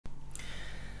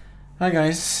Hi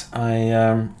guys,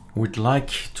 I would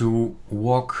like to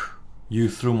walk you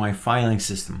through my filing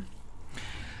system.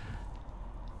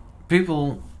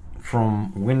 People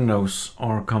from Windows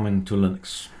are coming to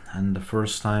Linux, and the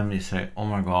first time they say, oh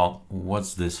my god,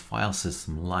 what's this file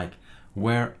system like?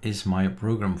 Where is my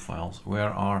program files?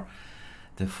 Where are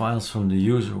the files from the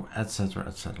user, etc,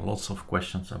 etc. Lots of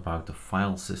questions about the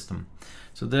file system.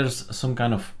 So there's some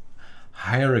kind of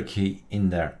hierarchy in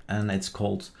there, and it's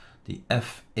called the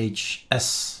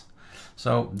FHS.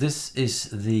 So this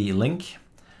is the link,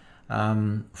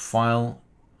 file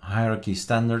hierarchy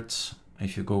standards.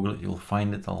 If you Google it, you'll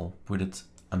find it. I'll put it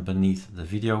beneath the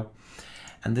video.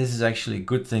 And this is actually a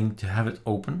good thing to have it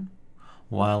open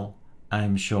while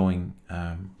I'm showing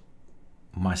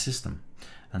my system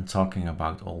and talking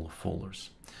about all the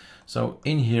folders. So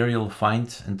in here you'll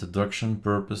find introduction,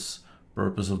 purpose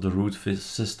of the root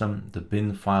system, the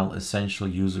bin file, essential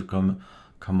user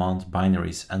command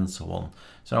binaries, and so on.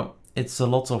 So it's a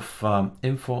lot of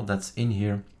info that's in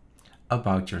here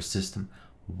about your system.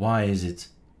 Why is it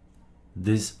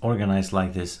this organized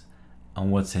like this,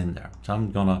 and what's in there? So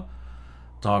I'm gonna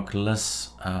talk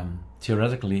less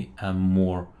theoretically and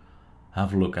more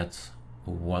have a look at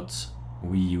what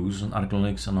we use on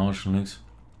ArcoLinux and ArcoLinux,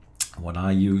 what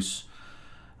I use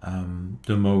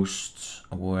the most,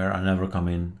 where I never come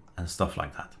in, and stuff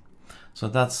like that. So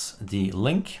that's the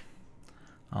link.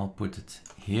 I'll put it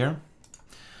here.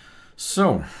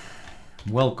 So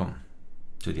welcome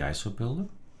to the ISO builder.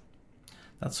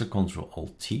 That's a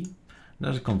Ctrl-Alt-T.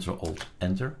 There's a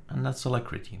Ctrl-Alt-Enter, and that's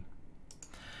Alacrity.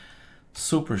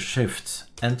 Super Shift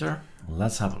Enter.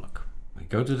 Let's have a look. We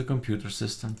go to the computer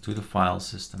system, to the file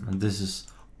system, and this is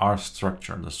our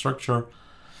structure. The structure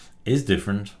is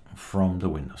different from the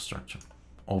Windows structure,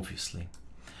 obviously.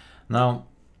 Now,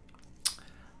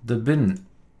 the bin,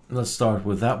 let's start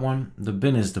with that one. The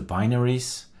bin is the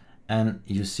binaries, and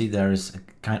you see there is a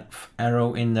kind of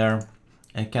arrow in there.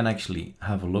 I can actually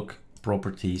have a look,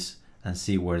 properties, and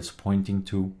see where it's pointing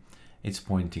to. It's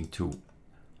pointing to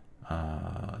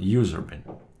user bin.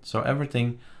 So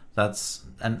everything that's,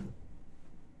 and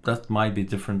that might be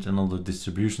different in other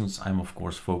distributions. I'm of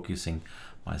course focusing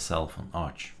myself on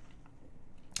Arch.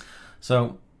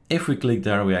 So if we click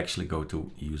there, we actually go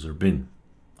to user bin.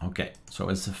 Okay, so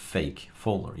it's a fake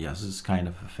folder. Yes, it's kind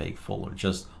of a fake folder,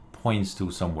 just points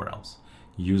to somewhere else.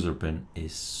 User bin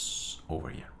is over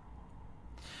here.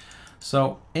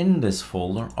 So in this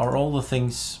folder are all the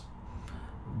things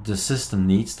the system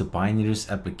needs, the binaries,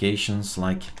 applications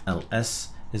like ls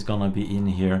is gonna be in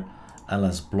here.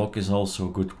 ls block is also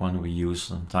a good one we use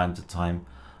from time to time.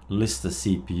 List the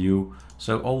CPU.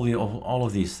 So all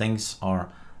of these things are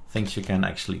things you can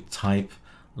actually type.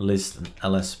 List an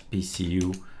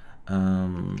lspcu.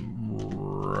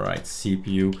 Right,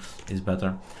 CPU is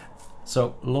better.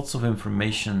 So lots of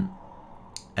information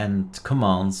and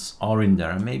commands are in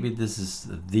there, and maybe this is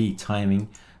the timing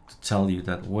to tell you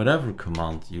that whatever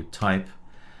command you type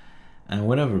and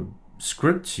whatever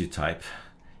scripts you type,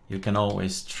 you can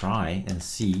always try and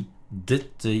see,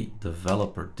 did the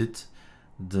developer, did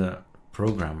the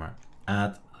programmer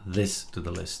add this to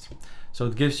the list? So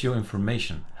it gives you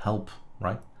information, help,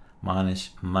 right?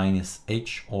 minus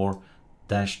h or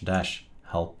dash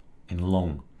help in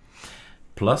long.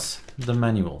 Plus the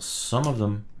manuals. Some of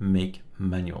them make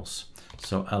manuals.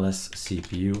 So ls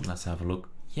CPU, let's have a look.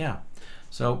 Yeah.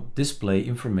 So display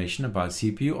information about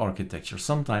CPU architecture.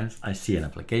 Sometimes I see an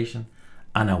application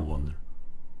and I wonder,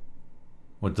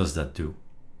 what does that do?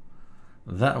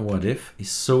 That what if is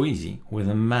so easy with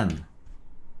a man.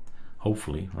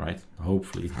 Hopefully, right?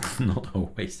 Hopefully, not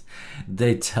always.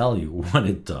 They tell you what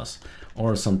it does.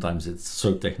 Or sometimes it's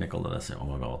so technical that I say, oh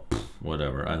my god,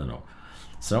 whatever, I don't know.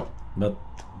 So, but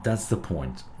that's the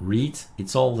point. Read,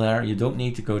 it's all there. You don't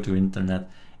need to go to internet.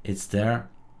 It's there.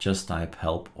 Just type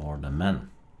help or the man.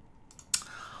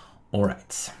 All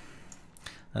right.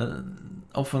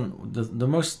 Often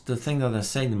the thing that I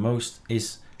say the most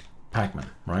is Pacman,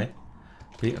 right?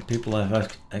 People have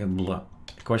asked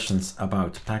questions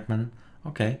about Pacman.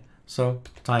 Okay, so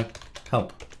type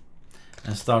help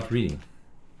and start reading.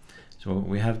 So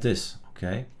we have this.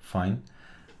 Okay, fine.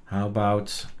 How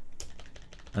about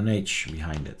an H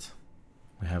behind it?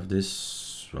 We have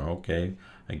this. Okay,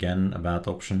 again a bad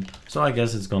option. So I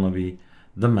guess it's gonna be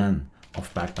the man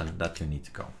of Pacman that you need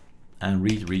to go and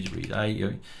read.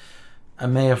 I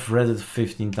may have read it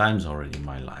 15 times already in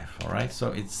my life. All right,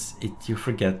 so you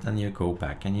forget and you go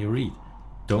back and you read.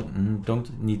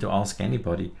 Don't need to ask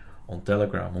anybody on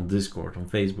Telegram, on Discord, on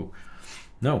Facebook.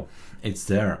 No, it's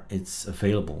there. It's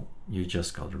available. You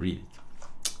just got to read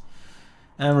it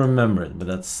and remember it. But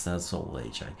that's old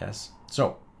age, I guess.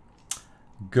 So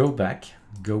Go back.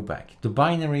 The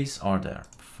binaries are there.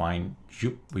 Fine.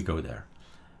 Zoop, we go there.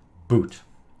 Boot.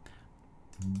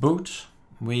 Boot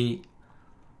we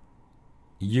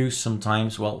use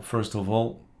sometimes. Well, first of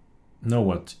all, know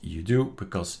what you do,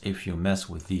 because if you mess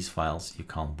with these files, you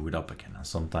can't boot up again. And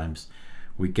sometimes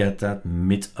we get that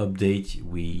mid-update,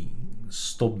 we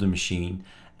stop the machine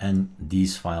and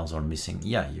these files are missing.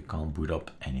 Yeah, you can't boot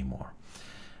up anymore.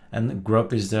 And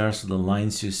grub is there, so the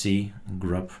lines you see,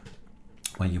 grub,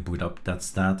 when you boot up, that's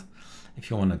that. If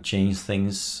you want to change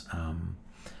things,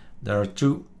 there are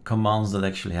two commands that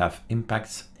actually have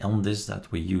impact on this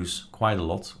that we use quite a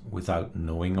lot without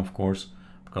knowing, of course,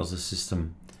 because the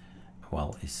system,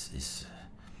 well,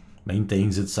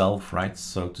 maintains itself, right,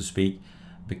 so to speak.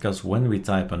 Because when we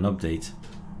type an update,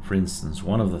 for instance,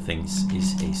 one of the things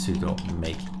is a sudo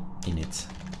make init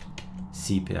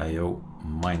cpio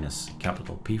minus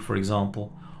capital P, for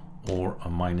example, or a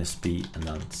minus P and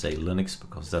then say Linux,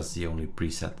 because that's the only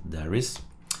preset there is.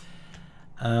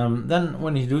 Then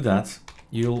when you do that,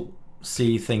 you'll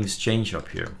see things change up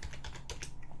here.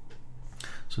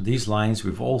 So these lines,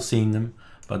 we've all seen them,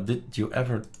 but did you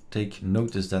ever take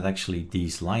notice that actually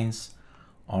these lines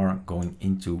are going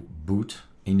into boot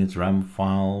init ram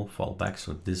file fallback?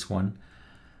 So this one,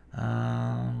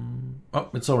 oh,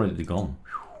 it's already gone.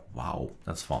 Wow,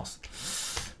 that's fast.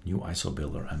 New ISO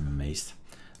builder, I'm amazed.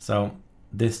 So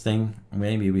this thing,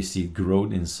 maybe we see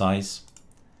growth in size.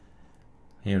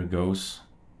 Here it goes,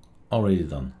 already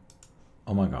done.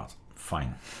 Oh my god,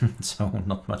 fine. So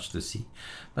not much to see,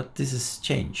 but this is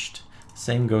changed.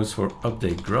 Same goes for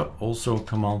update grub, also a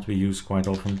command we use quite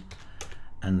often.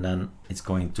 And then it's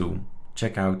going to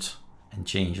check out and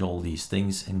change all these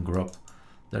things in grub.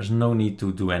 There's no need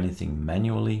to do anything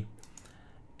manually.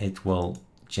 It will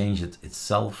change it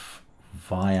itself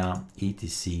via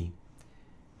etc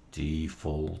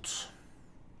default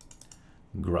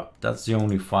grub. That's the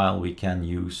only file we can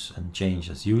use and change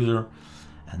as user.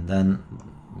 And then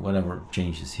whatever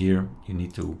changes here, you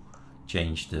need to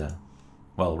change the,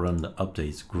 well, run the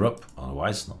update grub,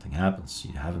 otherwise nothing happens.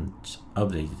 You haven't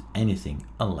updated anything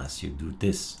unless you do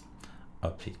this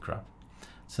update grub.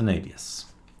 It's an alias.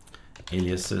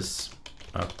 Aliases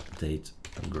update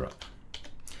grub.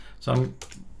 So I'm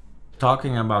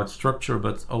talking about structure,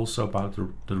 but also about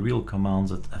the real commands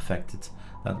that affect it,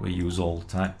 that we use all the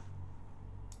time.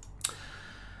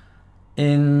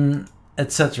 In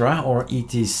etc. or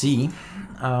etc,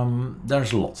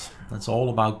 there's a lot. That's all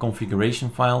about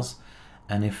configuration files.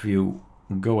 And if you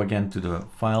go again to the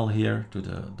file here, to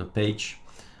the page,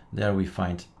 there we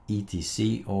find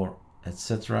etc or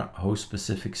etc, host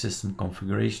specific system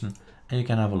configuration, and you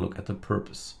can have a look at the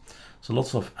purpose. So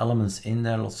lots of elements in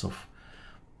there, lots of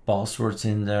passwords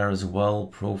in there as well,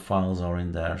 profiles are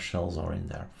in there, shells are in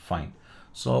there, fine.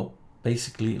 So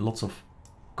basically lots of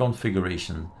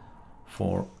configuration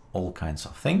for all kinds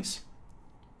of things.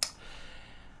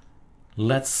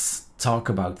 Let's talk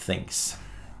about things.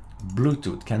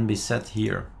 Bluetooth can be set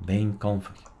here, main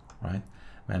config, right?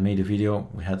 When I made a video,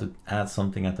 we had to add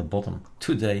something at the bottom.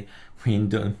 Today, we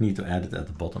don't need to add it at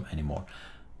the bottom anymore.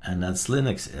 And that's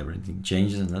Linux, everything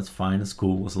changes and that's fine, it's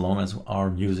cool, as long as our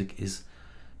music is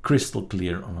crystal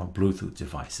clear on our Bluetooth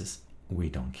devices, we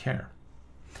don't care.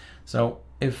 So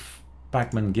if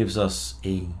Pacman gives us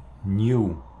a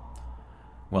new,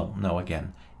 well, no,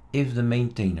 again, if the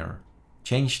maintainer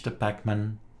changed the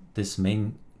Pacman, this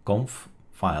main conf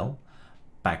file,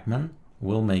 Pacman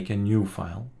will make a new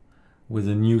file with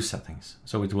the new settings.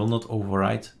 So it will not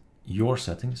override your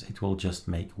settings, it will just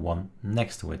make one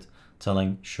next to it,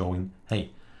 showing, hey,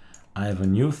 I have a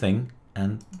new thing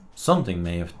and something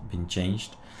may have been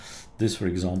changed. This, for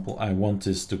example, I want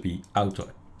this to be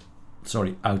auto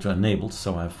enabled,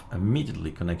 so I have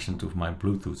immediately connection to my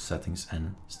Bluetooth settings,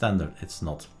 and standard it's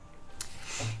not.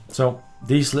 So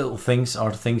these little things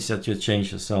are things that you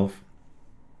change yourself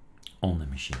on the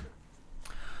machine.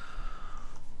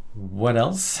 What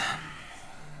else?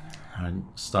 I'll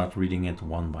start reading it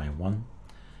one by one.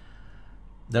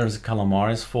 There's a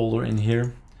Calamares folder in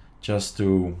here just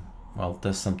to, well,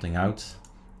 test something out.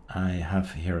 I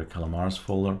have here a Calamares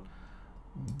folder.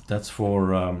 That's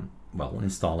for, well,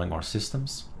 installing our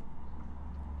systems.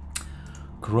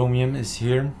 Chromium is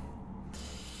here.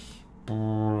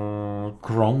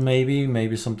 Cron,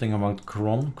 maybe something about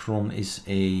Cron. Cron is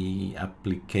a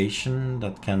application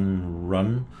that can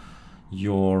run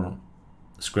your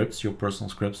scripts, your personal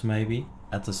scripts, maybe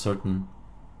at a certain,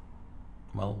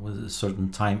 well, with a certain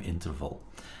time interval.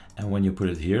 And when you put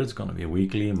it here, it's going to be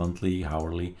weekly, monthly,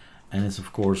 hourly, and it's,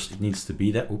 of course, it needs to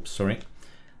be that. Oops, sorry.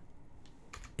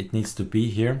 It needs to be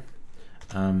here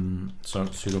So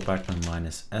sudo pacman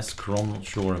 -s cron, not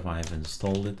sure if I've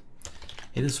installed it.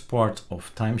 It is part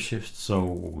of Timeshift,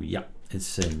 so yeah,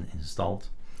 it's installed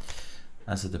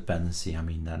as a dependency, I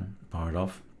mean then part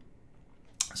of.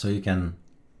 So you can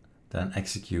then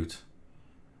execute,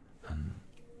 and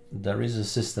there is a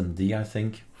system D, I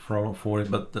think, for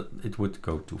it, but it would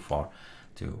go too far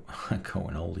to go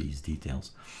in all these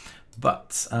details.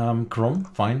 But cron,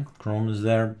 fine, cron is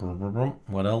there.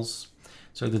 What else?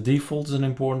 So the default is an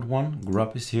important one.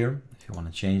 Grub is here. If you want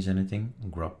to change anything,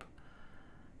 grub,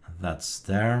 that's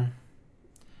there.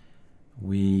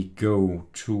 We go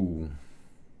to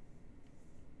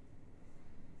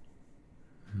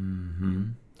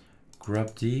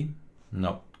grub D.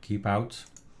 No, keep out,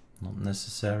 not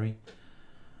necessary.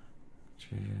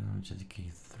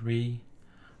 GTK3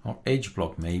 or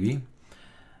HBlock maybe.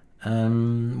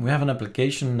 We have an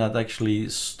application that actually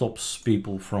stops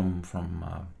people from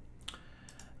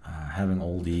having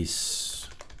all these,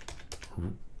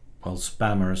 well,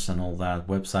 spammers and all that,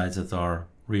 websites that are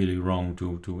really wrong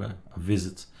to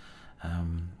visit.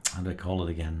 How do I call it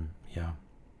again? Yeah.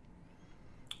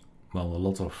 Well, a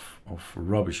lot of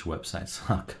rubbish websites.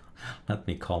 Let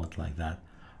me call it like that.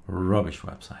 Rubbish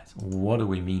websites. What do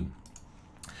we mean?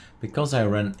 Because I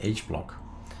ran HBlock,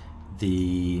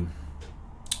 the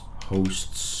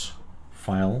hosts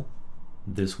file,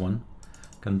 this one,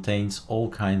 contains all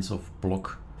kinds of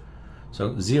block.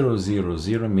 So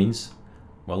 000 means,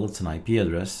 well, it's an IP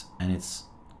address and it's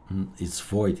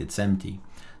void, it's empty.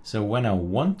 So when I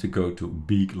want to go to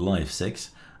Big Live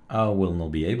 6, I will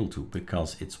not be able to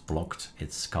because it's blocked.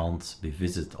 It can't be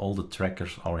visited. All the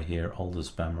trackers are here, all the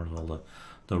spammers, all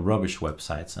the rubbish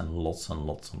websites, and lots and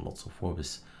lots and lots of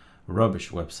rubbish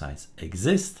websites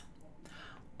exist,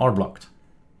 are blocked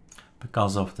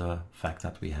because of the fact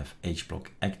that we have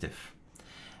HBlock active.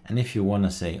 And if you want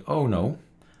to say, oh no,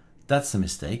 that's a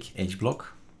mistake, HBlock,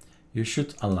 you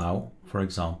should allow, for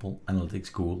example,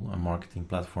 Analytics Google, a marketing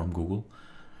platform Google,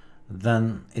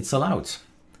 then it's allowed.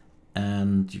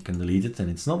 And you can delete it and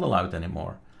it's not allowed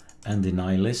anymore. And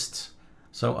deny list,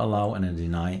 so allow and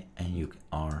deny, and you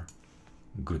are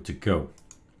good to go.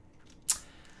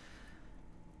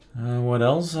 What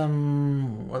else?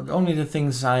 Only the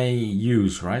things I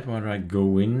use, right? Where I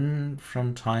go in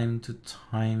from time to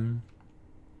time.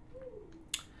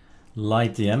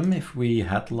 LightDM, if we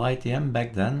had LightDM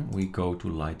back then, we go to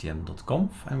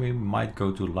lightdm.conf and we might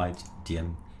go to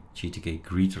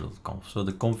lightdm.gtkgreeter.conf. So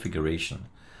the configuration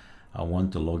I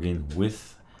want to log in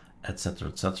with,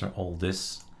 etc., all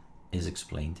this is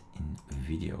explained in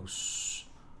videos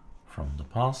from the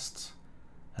past.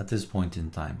 At this point in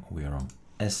time, we are on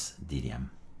SDDM.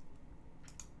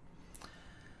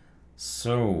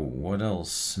 So what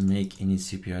else? Make init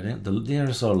CPI.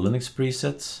 There's our Linux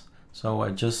presets. So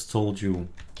I just told you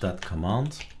that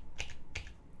command,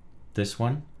 this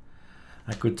one.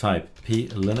 I could type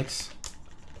p-linux,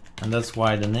 and that's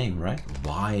why the name, right?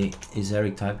 Why is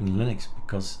Eric typing Linux?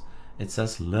 Because it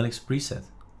says Linux preset.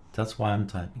 That's why I'm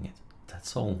typing it.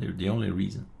 That's the only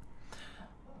reason.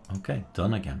 Okay,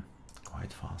 done again.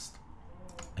 Quite fast.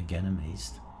 Again,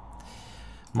 amazed.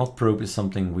 Mod probe is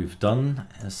something we've done,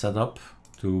 set up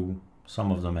to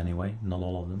some of them anyway, not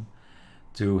all of them,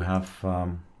 to have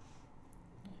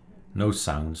no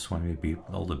sounds when we beep.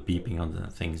 All the beeping on the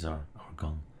things are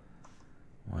gone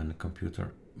when the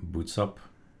computer boots up.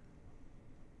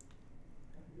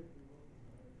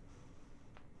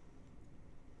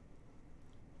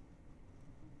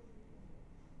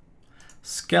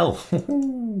 Skel.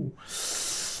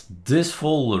 This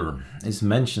folder is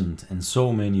mentioned in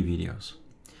so many videos.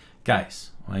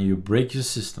 Guys, when you break your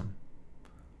system,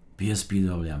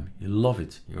 BSPWM, you love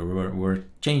it. We're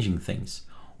changing things.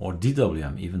 Or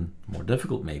DWM, even more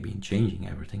difficult maybe in changing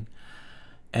everything.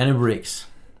 And it breaks.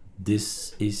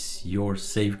 This is your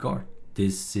safeguard.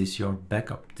 This is your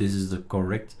backup. This is the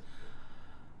correct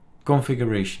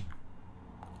configuration.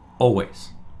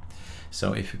 Always.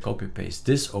 So if you copy paste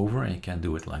this over, and you can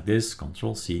do it like this,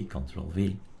 Control C, Control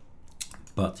V,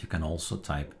 but you can also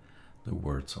type the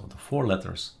words or the 4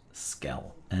 letters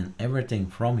Skel, and everything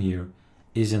from here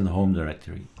is in the home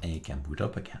directory and you can boot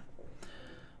up again.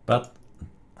 But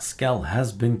Skel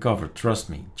has been covered, trust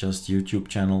me. Just YouTube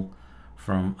channel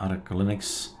from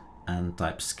ArcoLinux and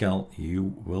type Skel,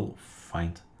 you will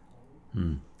find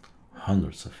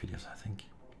hundreds of videos, I think.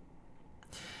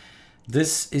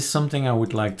 This is something I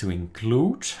would like to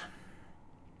include,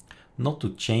 not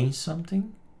to change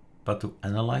something, but to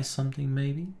analyze something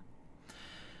maybe.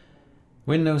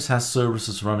 Windows has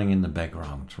services running in the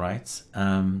background, right?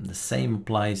 The same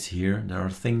applies here. There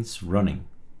are things running,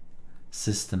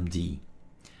 systemd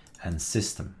and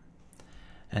system.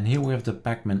 And here we have the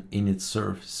pacman init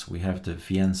service. We have the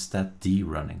vnstat-d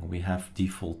running. We have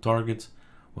default target,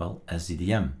 well,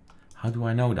 SDDM. How do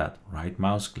I know that? Right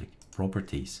mouse click,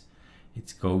 properties.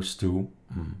 It goes to,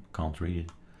 can't read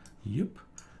it. Yep.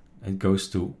 It goes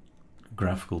to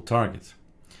graphical target.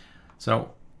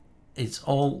 So it's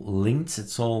all linked.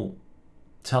 It's all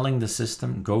telling the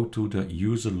system, go to the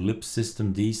user lib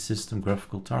system d system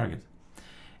graphical target.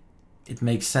 It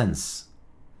makes sense.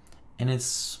 And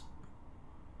it's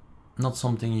not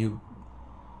something you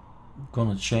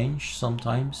gonna change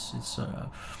sometimes. It's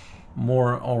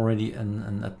more already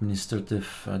an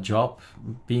administrative job,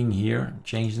 being here,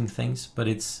 changing things, but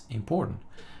it's important.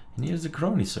 And here's the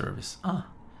Crony service.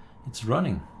 It's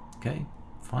running. Okay,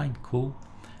 fine, cool.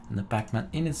 And the pacman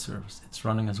init service, it's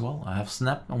running as well. I have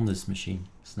Snap on this machine,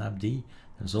 Snapd.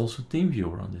 There's also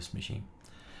TeamViewer on this machine,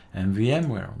 and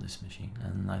VMware on this machine,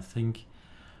 and I think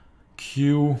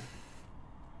Q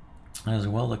as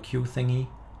well, the Q thingy,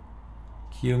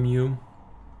 QEMU.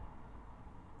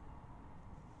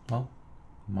 Well,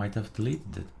 might have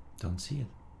deleted it, don't see it.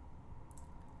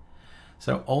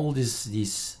 So all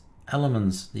these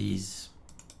elements, these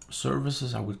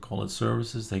services, I would call it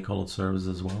services, they call it services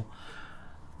as well,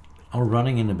 are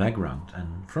running in the background,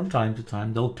 and from time to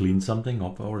time they'll clean something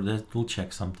up or they will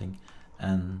check something.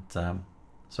 And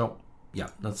so yeah,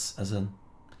 that's, as a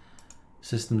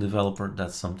system developer,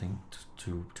 that's something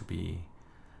to be,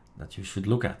 that you should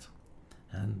look at.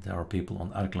 And there are people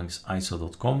on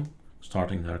ArcoLinux.iso.com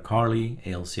starting their Carly,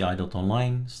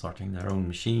 alci.online, starting their own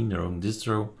machine, their own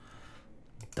distro.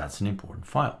 That's an important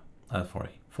file for a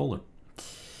folder.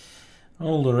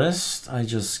 All the rest I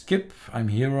just skip. I'm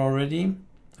here already.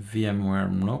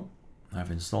 VMware, no,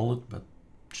 I've installed it, but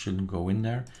shouldn't go in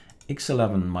there.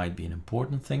 X11 might be an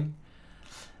important thing.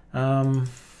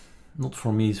 Not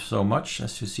for me so much,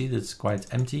 as you see, that's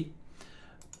quite empty.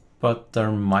 But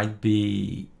there might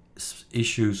be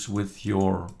issues with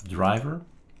your driver,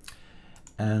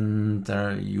 and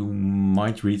you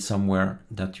might read somewhere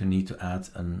that you need to add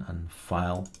a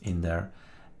file in there,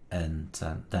 and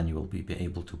then you will be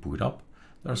able to boot up.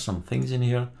 There are some things in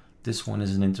here. This one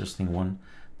is an interesting one.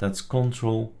 That's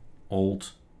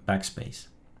Control-Alt-Backspace.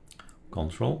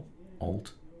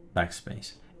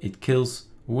 Control-Alt-Backspace. It kills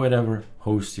whatever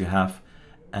host you have,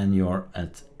 and you're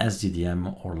at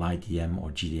SDDM or LightDM or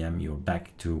GDM, you're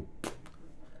back to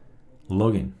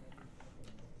login.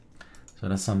 So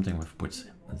that's something we've put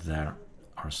there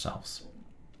ourselves.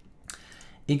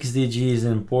 XDG is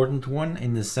an important one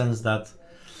in the sense that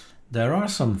there are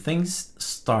some things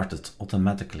started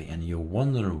automatically and you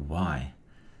wonder why.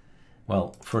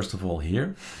 Well, first of all,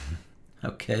 here,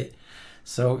 okay,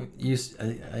 so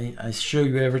I show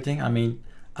you everything. I mean,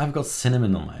 I've got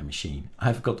Cinnamon on my machine.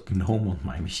 I've got GNOME on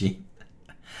my machine.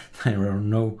 There are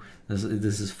no,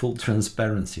 this is full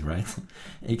transparency, right?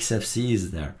 XFC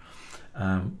is there.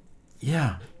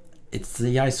 Yeah, it's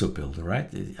the ISO builder,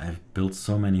 right? I've built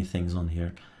so many things on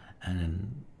here, and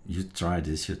then you try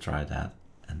this, you try that,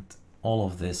 and all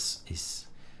of this is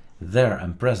there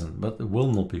and present, but it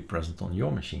will not be present on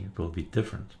your machine. It will be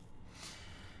different.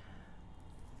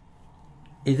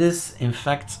 It is in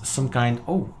fact some kind,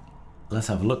 oh, let's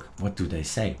have a look. What do they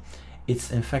say?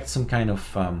 It's in fact some kind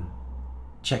of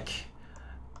check.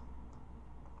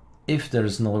 If there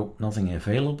is nothing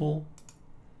available,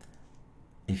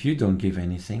 if you don't give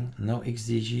anything, no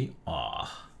XDG,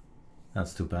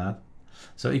 that's too bad.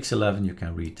 So X11, you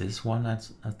can read this one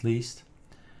at least.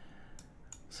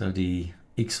 So the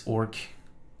Xorg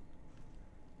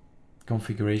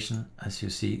configuration, as you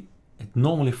see, it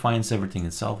normally finds everything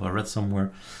itself. I read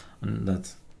somewhere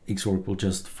that Xorg will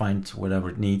just find whatever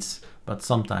it needs, but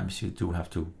sometimes you do have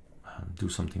to do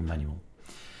something manual.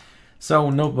 So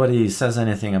nobody says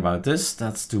anything about this.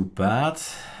 That's too bad.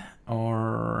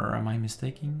 Or am I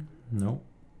mistaken? No,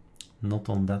 not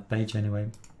on that page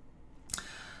anyway.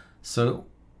 So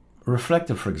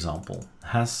Reflector, for example,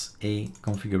 has a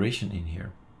configuration in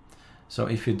here. So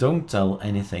if you don't tell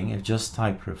anything, if just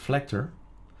type Reflector,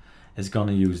 it's going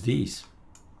to use these.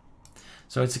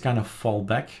 So it's a kind of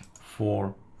fallback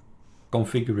for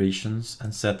configurations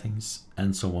and settings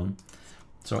and so on.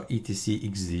 So etc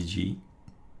xdg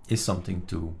is something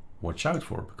to watch out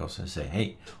for, because I say,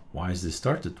 hey, why is this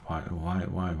started?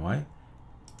 Why?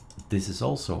 This is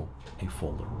also a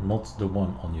folder, not the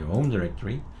one on your home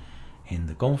directory in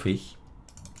the config.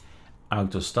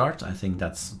 Auto start, I think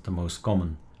that's the most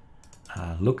common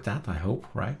looked at, I hope,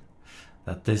 right?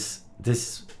 That this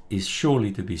is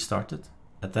surely to be started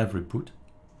at every boot.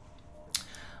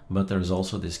 But there's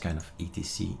also this kind of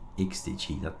etc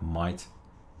xdg that might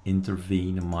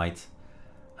intervene, might,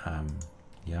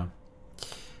 yeah.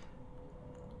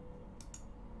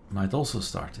 might also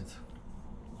start it.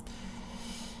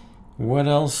 What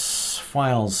else?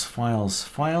 Files, files,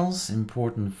 files,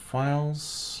 important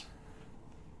files.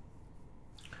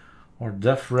 Or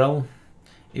devrel.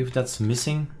 If that's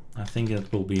missing, I think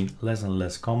it will be less and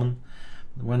less common.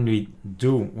 When we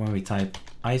type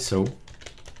ISO,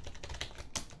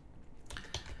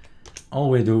 all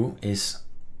we do is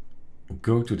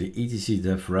go to the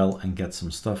etc devrel and get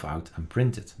some stuff out and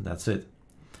print it. That's it.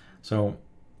 So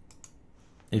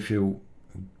if you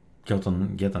get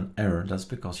an error, that's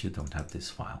because you don't have this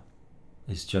file.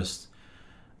 It's just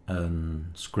a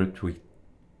script we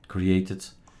created,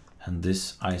 and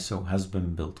this ISO has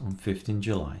been built on 15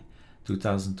 July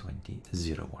 2020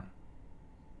 01.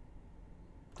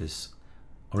 This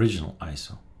original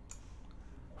ISO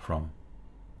from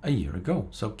a year ago.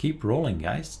 So keep rolling,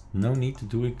 guys. No need to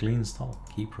do a clean install.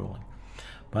 Keep rolling.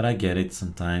 But I get it.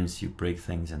 Sometimes you break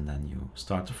things and then you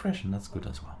start afresh, and that's good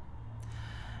as well.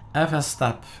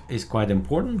 fstab is quite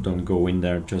important. Don't go in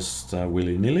there just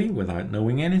willy-nilly without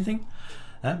knowing anything.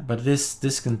 But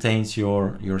this contains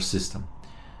your system.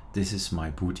 This is my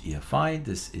boot EFI.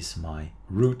 This is my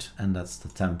root, and that's the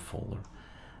temp folder.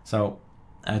 So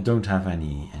I don't have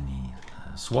any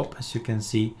swap, as you can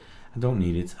see. I don't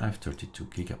need it. I have 32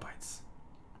 gigabytes.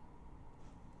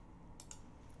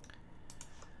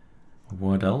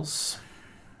 What else?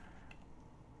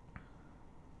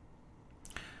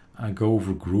 I go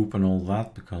over group and all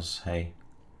that because, hey,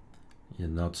 you're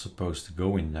not supposed to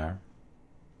go in there.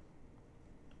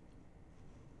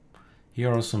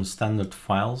 Here are some standard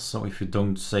files. So if you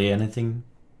don't say anything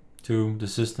to the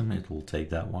system, it will take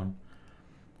that one.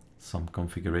 Some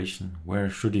configuration. Where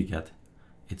should you get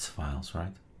its files,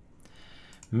 right?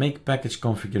 Make package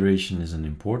configuration is an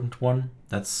important one.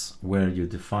 That's where you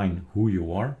define who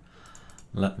you are.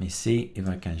 Let me see if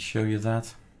I can show you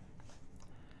that,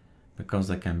 because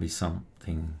there can be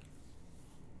something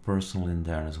personal in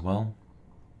there as well.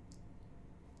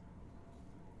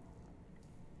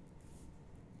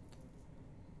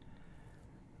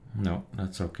 No,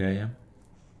 that's okay. Yeah.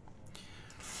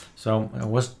 So I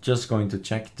was just going to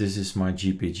check. This is my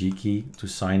GPG key to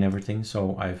sign everything.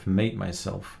 So I've made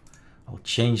myself. I'll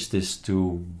change this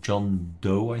to John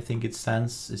Doe, I think it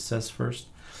says first.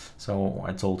 So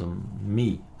I told him,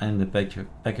 me and the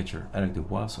packager, Eric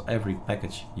Dubois. So every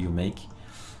package you make,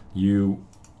 you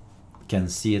can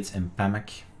see it in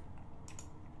PAMAC.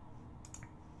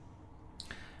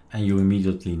 And you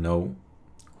immediately know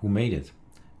who made it.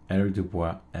 Eric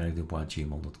Dubois,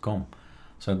 ericdubois@gmail.com.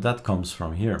 So that comes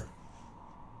from here.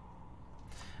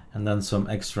 And then some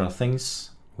extra things.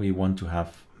 We want to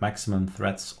have maximum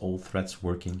threads, all threads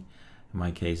working. In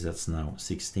my case, that's now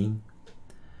 16.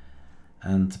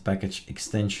 And the package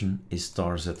extension is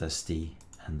starzst,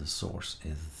 and the source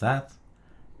is that.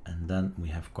 And then we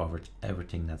have covered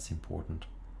everything that's important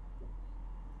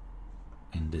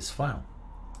in this file.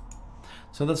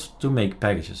 So that's to make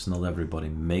packages. Not everybody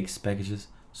makes packages.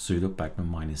 Sudo pacman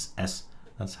 -s.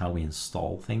 That's how we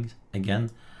install things.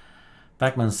 Again,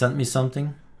 Pacman sent me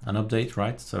something, an update,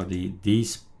 right? So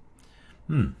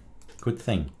good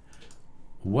thing.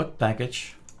 What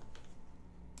package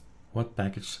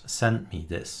sent me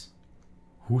this?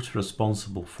 Who's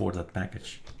responsible for that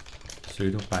package?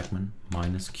 Sudo pacman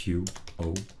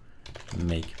 -q-o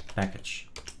make package.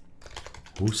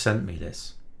 Who sent me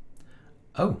this?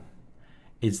 Oh,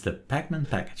 it's the pacman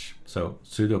package. So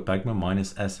sudo pacman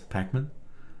 -s pacman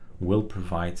will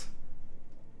provide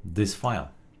this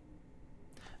file.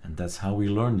 And that's how we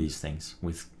learn these things,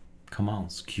 with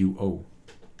commands, qo.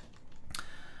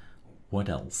 What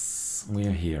else?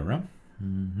 We're here. Huh?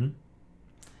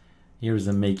 Here's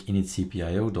the make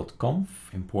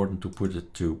initcpio.conf. Important to put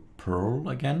it to Perl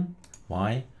again.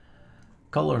 Why?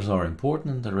 Colors are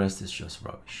important, the rest is just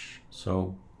rubbish.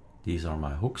 So these are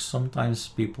my hooks. Sometimes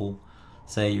people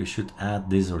say you should add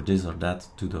this or that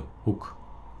to the hook.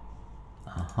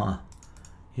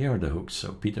 Here are the hooks.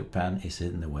 So Peter Pan is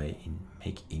hidden away in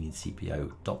make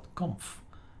initcpio.conf.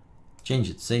 Change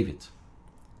it, save it.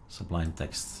 Sublime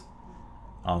text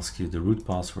asks you the root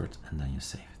password, and then you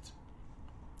save it.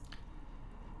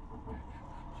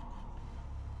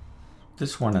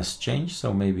 This one has changed,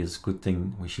 so maybe it's a good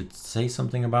thing we should say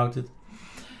something about it.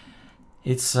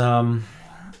 It's a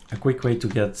quick way to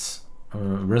get a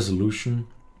resolution,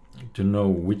 to know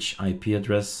which IP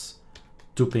address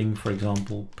to ping, for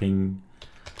example, ping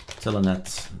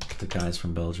Telenet. The guys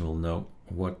from Belgium will know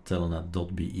what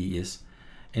telenet.be is,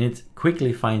 and it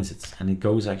quickly finds it, and it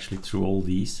goes actually through all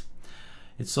these.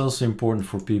 It's also important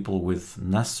for people with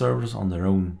NAS servers on their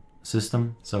own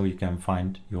system, so you can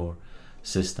find your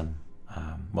system,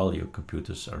 your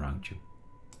computers around you.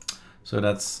 So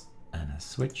that's and a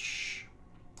switch.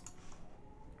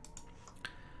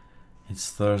 It's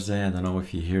Thursday. I don't know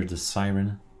if you hear the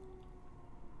siren.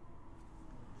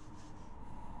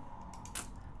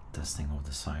 Testing of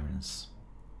the sirens.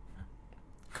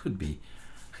 Could be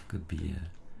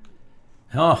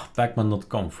oh,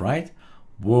 pacman.conf, right?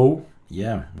 Whoa,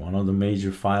 yeah, one of the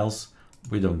major files.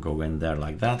 We don't go in there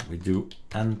like that. We do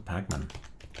npacman.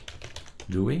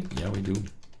 Do we? Yeah, we do.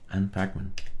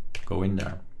 npacman. Go in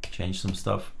there, change some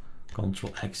stuff.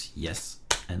 Control X, yes.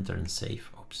 Enter and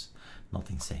save. Oops,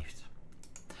 nothing saved.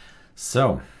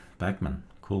 So, pacman,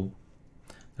 cool.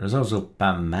 There's also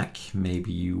pamac.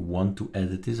 Maybe you want to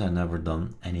edit this. I've never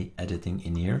done any editing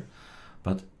in here.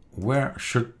 But where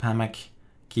should pamac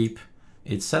keep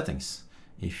its settings?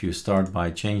 If you start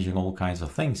by changing all kinds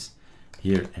of things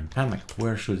here in pamac,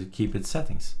 where should it keep its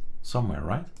settings? Somewhere,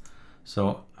 right?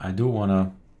 So I do want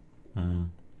to,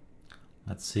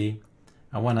 let's see,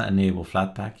 I want to enable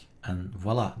Flatpak, and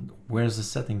voila, where's the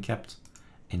setting kept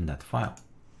in that file?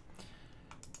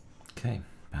 Okay,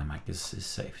 pamac is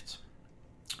saved.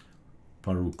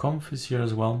 paru.conf is here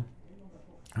as well.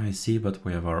 I see, but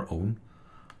we have our own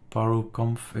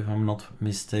paru.conf, if I'm not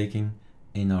mistaken,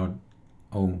 in our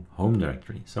own home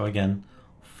directory. So again,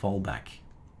 fallback.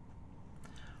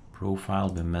 Profile,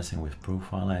 been messing with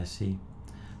profile, I see.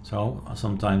 So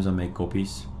sometimes I make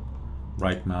copies,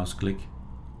 right mouse click,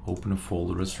 open a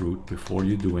folder as root before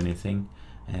you do anything,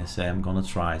 and say I'm gonna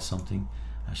try something.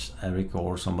 As Eric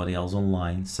or somebody else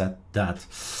online said that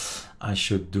I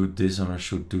should do this or I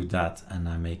should do that, and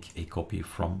I make a copy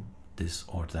from this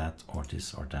or that or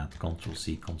this or that, Control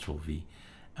C, Control V,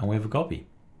 and we have a copy.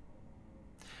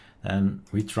 And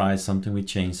we try something, we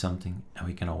change something, and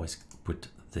we can always put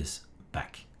this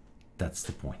back. That's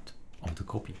the point of the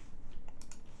copy.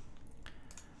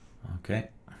 Okay.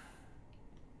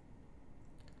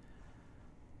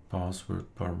 Password,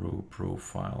 paru,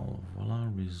 profile, voila,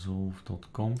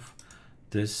 resolve.conf.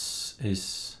 This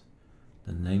is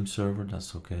the name server,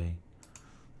 that's okay.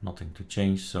 Nothing to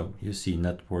change. So you see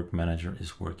network manager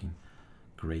is working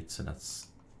great, so that's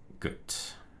good.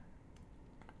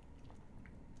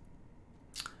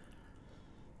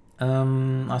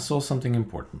 I saw something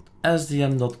important.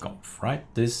 sdm.conf, right?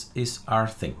 This is our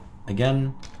thing.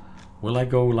 Again, will I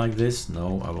go like this?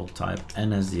 No, I will type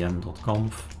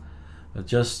nsdm.conf. I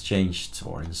just changed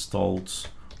or installed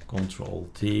Control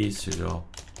T sudo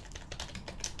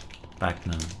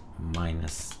pacman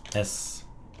 -s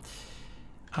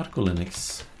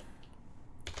ArcoLinux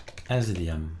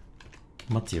sdm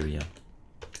materia.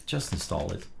 Just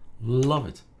install it. Love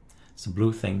it. It's a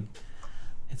blue thing.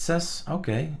 It says,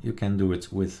 okay, you can do it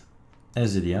with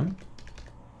SDM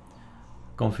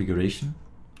configuration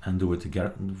and do it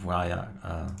via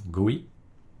GUI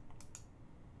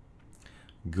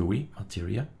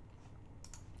materia.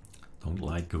 Don't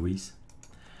like GUIs.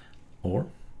 Or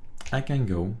I can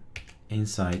go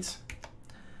inside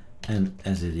an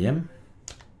SDM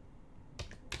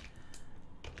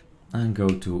and go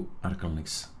to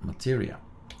ArcoLinux materia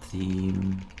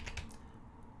theme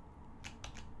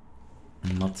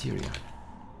materia.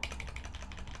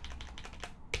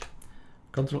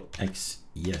 Control X,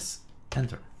 yes,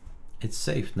 enter. It's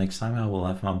saved. Next time I will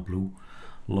have my blue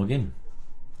login.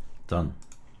 Done.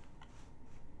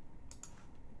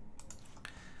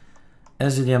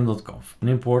 sdm.conf, an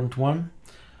important one,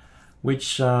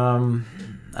 which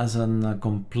as a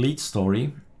complete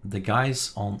story, the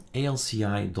guys on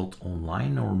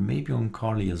alci.online or maybe on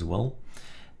Carly as well,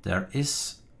 there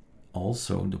is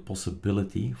also the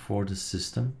possibility for the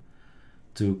system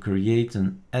to create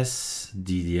an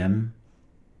sddm,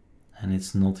 and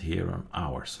it's not here on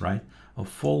ours, right? A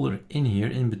folder in here,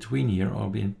 in between here,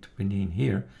 or in between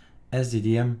here,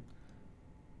 sddm.d,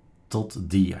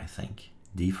 I think.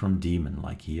 D from daemon,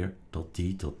 like here,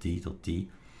 .d.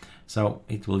 So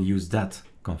it will use that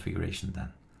configuration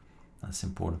then. That's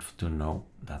important to know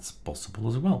that's possible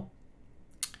as well.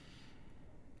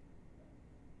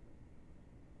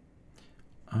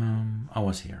 I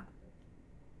was here.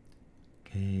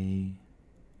 Okay.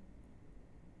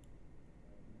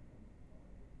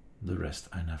 The rest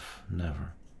I have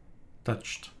never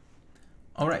touched.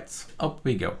 All right, up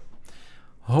we go.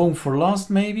 Home for last,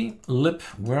 maybe. Lib,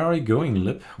 where are you going,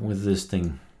 Lib, with this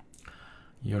thing?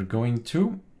 You're going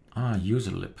to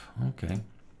user lib. Okay.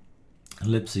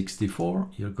 Lib64.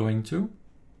 You're going to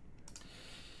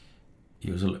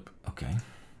user lib. Okay.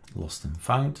 Lost and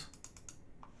found.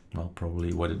 Well,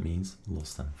 probably what it means,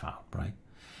 lost and found, right?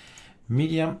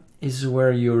 Media is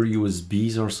where your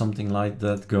USBs or something like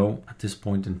that go. At this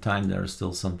point in time, there is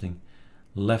still something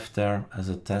left there as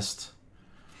a test.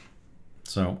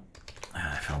 So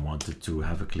if I wanted to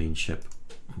have a clean ship,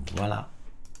 voila,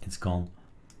 it's gone.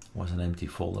 Was an empty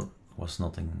folder, was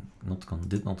nothing,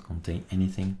 did not contain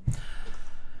anything.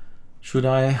 Should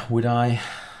I, would I?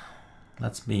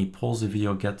 Let me pause the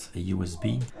video, get a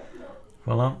USB.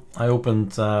 Voila, I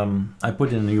opened, I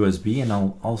put in a USB and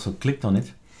I also clicked on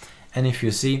it. And if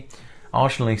you see,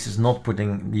 ArcoLinux is not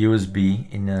putting the USB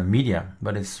in media,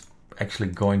 but it's actually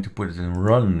going to put it in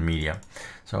run media.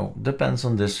 So depends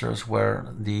on distros where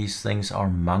these things are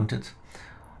mounted.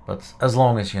 But as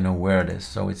long as you know where it is,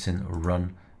 so it's in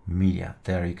run media,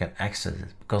 there you can access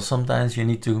it. Because sometimes you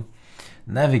need to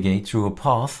navigate through a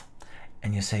path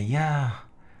and you say, yeah,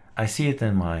 I see it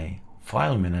in my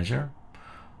file manager,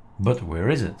 but where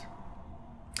is it?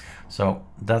 So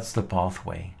that's the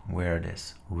pathway where it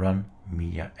is, run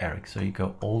media Eric. So you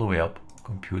go all the way up,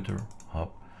 computer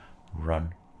hub,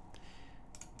 run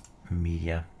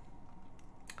media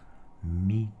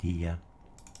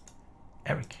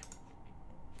Eric.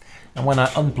 And when I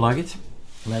unplug it,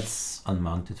 let's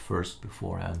unmount it first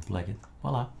before I unplug it.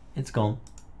 Voila, it's gone.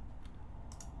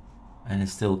 And it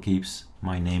still keeps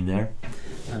my name there.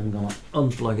 I'm gonna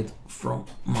unplug it from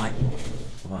my,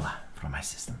 voila, from my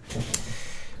system.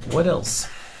 What else?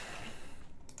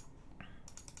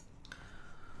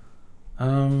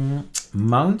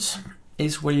 Mount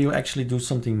is where you actually do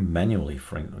something manually.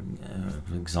 For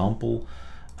example,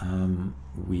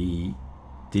 we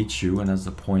teach you, and that's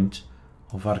the point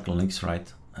of ArcoLinux,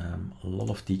 right? A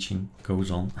lot of teaching goes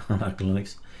on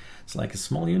ArcoLinux. It's like a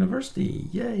small university.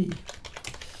 Yay!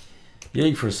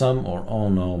 Yay for some, or oh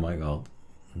no, my God,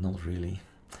 not really.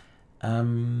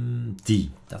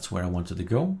 D, that's where I wanted to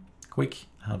go.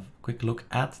 Have a quick look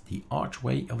at the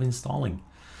archway of installing.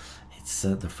 It's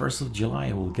the 1st of July.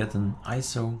 I will get an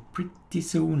ISO pretty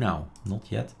soon now.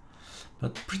 Not yet,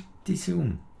 but pretty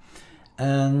soon.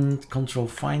 And control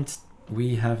find,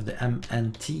 we have the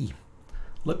MNT.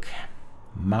 Look,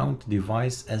 mount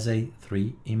device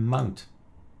SA3 in mount.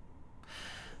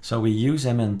 So we use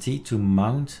MNT to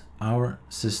mount our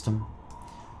system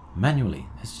manually.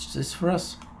 It's just for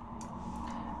us.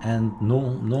 And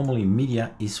normally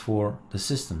media is for the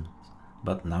system,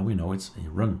 but now we know it's a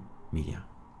run media.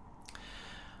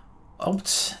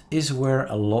 Opt is where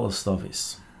a lot of stuff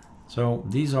is. So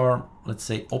these are, let's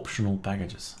say, optional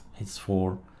packages. It's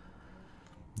for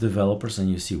developers, and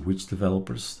you see which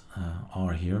developers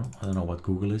are here. I don't know what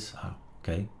Google is.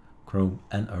 Okay, Chrome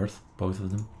and Earth, both of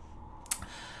them.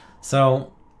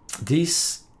 So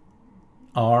these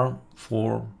are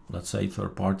for, let's say,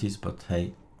 third parties, but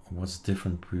hey, what's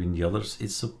different between the others?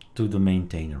 It's up to the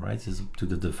maintainer, right? It's up to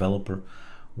the developer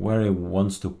where he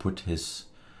wants to put his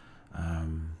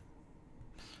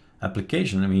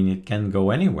application. I mean, it can go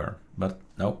anywhere, but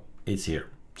no, it's here.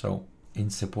 So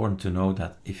it's important to know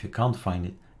that if you can't find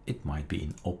it, it might be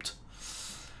in opt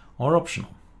or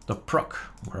optional. The proc,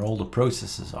 where all the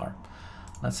processes are.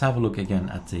 Let's have a look again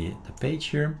at the page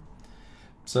here.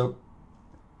 So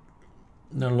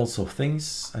there are lots of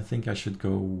things. I think I should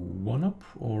go one up,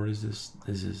 or is this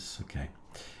is okay.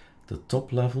 The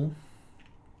top level.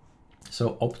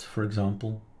 So opt, for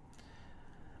example.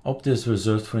 Opt is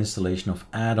reserved for installation of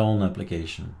add-on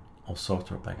application of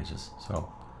software packages.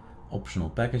 So optional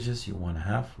packages you want to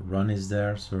have. Run is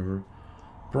there, server.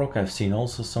 Proc I've seen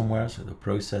also somewhere, so the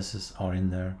processes are in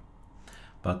there.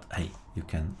 But hey, you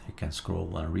can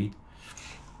scroll and read.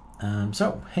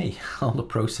 So hey, all the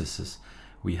processes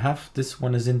we have. This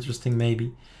one is interesting,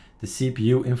 maybe the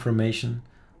CPU information.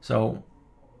 So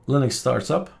Linux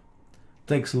starts up,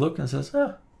 takes a look and says,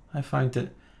 ah, I find a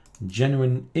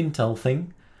genuine Intel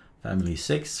thing, family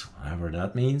 6, whatever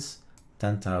that means,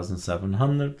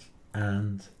 10,700,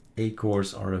 and 8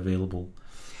 cores are available.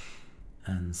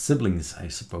 And siblings, I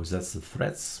suppose that's the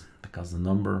threads, because the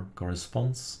number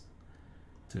corresponds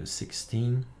to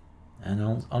 16,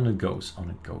 and on it goes, on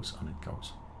it goes, on it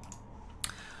goes.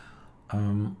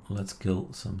 Let's kill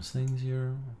some things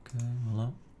here. Okay, voila.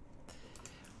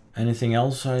 Anything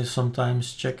else I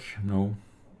sometimes check? No,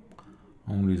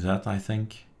 only that, I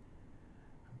think.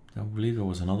 I believe there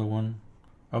was another one.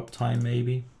 Uptime,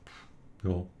 maybe.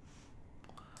 Well,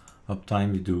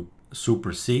 uptime, you do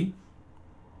super C.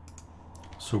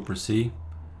 Super C.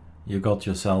 You got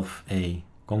yourself a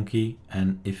conky,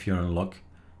 and if you're in luck,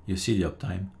 you see the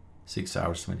uptime, 6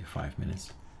 hours, 25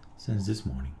 minutes since this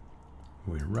morning.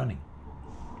 We're running.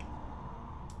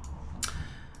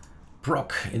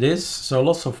 Proc it is, so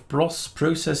lots of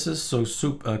processes. So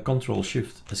Control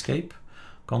Shift Escape.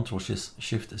 Control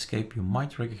Shift Escape, you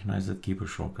might recognize that keyboard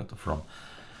shortcut from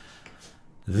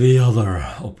the other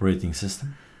operating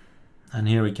system. And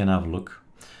here we can have a look.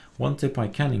 One tip I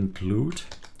can include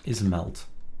is meld.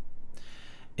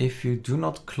 if you do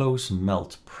not close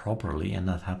melt properly, and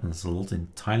that happens a lot in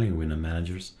tiling window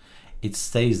managers, it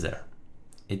stays there.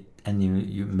 And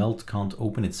you melt can't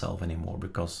open itself anymore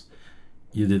because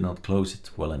you did not close it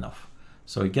well enough.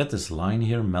 So you get this line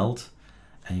here, melt,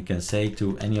 and you can say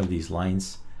to any of these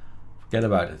lines, forget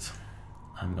about it.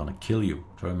 I'm gonna kill you.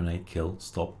 Terminate, kill,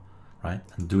 stop, right?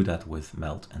 And do that with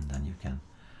melt, and then you can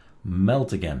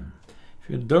melt again. If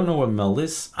you don't know what melt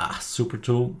is, super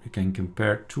tool. You can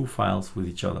compare two files with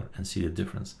each other and see the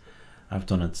difference. I've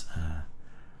done it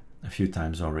a few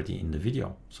times already in the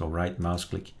video. So right mouse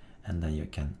click, and then you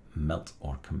can melt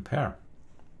or compare.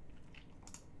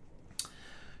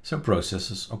 So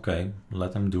processes, okay,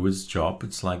 let them do its job.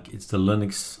 It's like, it's the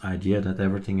Linux idea that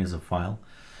everything is a file.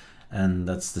 And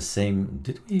that's the same.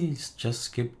 Did we just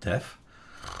skip dev?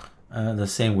 The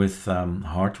same with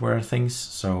hardware things.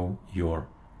 So your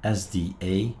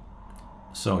SDA,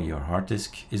 so your hard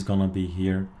disk is gonna be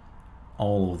here.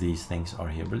 All of these things are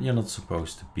here, but you're not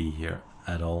supposed to be here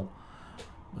at all.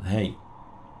 But hey,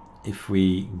 if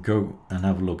we go and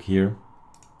have a look here,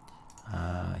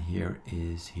 here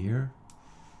is here.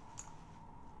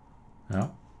 Yeah,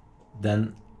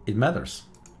 then it matters.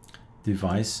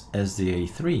 Device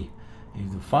SDA3.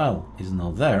 If the file is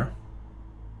not there,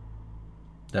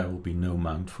 there will be no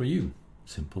mount for you.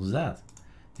 Simple as that.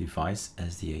 Device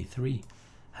SDA3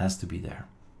 has to be there.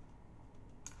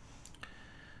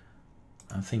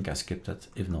 I think I skipped it.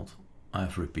 If not,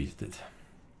 I've repeated it.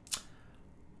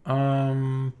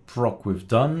 Proc we've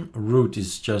done. Root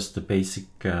is just the basic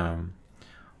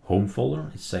home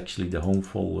folder. It's actually the home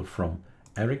folder from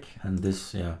Eric, and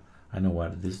this, yeah, I know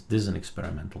what this is, an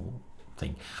experimental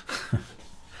thing.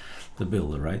 The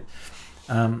builder, right?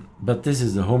 But this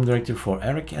is the home directory for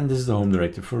Eric, and this is the home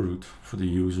directory for root, for the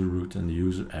user root and the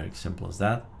user Eric. Simple as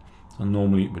that. So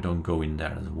normally we don't go in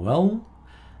there as well,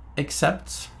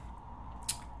 except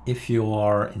if you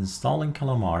are installing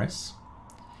Calamares.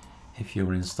 If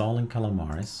you're installing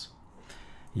Calamares,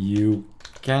 you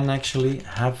can actually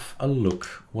have a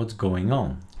look what's going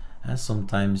on. And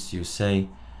sometimes you say,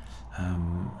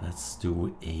 let's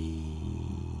do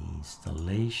a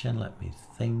installation. Let me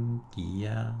think.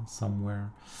 Yeah,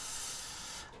 somewhere.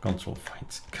 Control find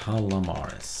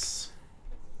Calamares.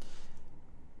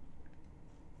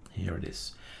 Here it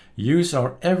is. Use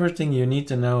our everything you need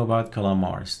to know about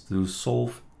Calamares to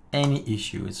solve any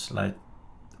issue. It's like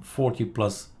 40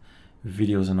 plus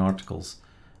videos and articles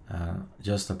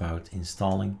just about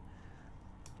installing.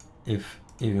 If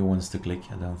he wants to click,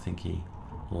 I don't think he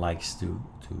likes to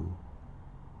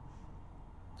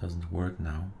doesn't work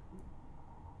now.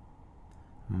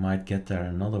 Might get there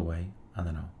another way, I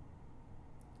don't know.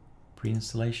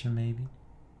 Pre-installation maybe.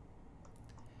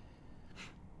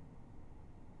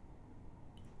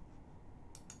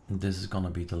 This is gonna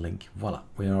be the link. Voila,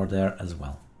 we are there as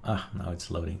well. Now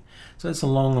it's loading. So it's a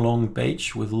long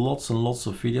page with lots and lots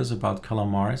of videos about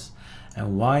Calamares.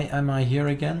 And why am I here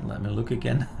again? Let me look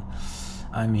again.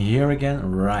 I'm here again,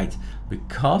 right?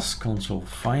 Because Control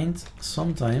Find,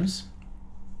 sometimes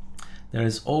there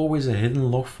is always a hidden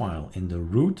log file in the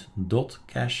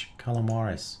root.cache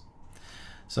Calamares.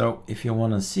 So if you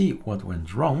want to see what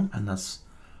went wrong, and that's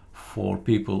for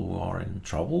people who are in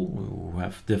trouble, who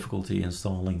have difficulty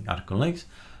installing ArcoLinux,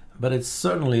 but it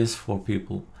certainly is for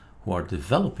people who are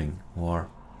developing, who are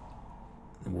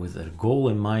with a goal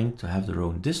in mind to have their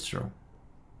own distro.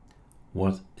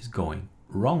 What is going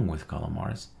wrong with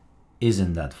Calamares is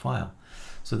in that file.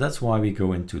 So that's why we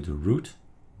go into the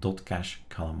root.cache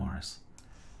Calamares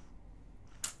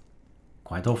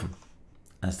quite often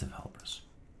as developers.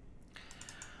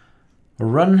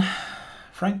 Run,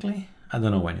 frankly, I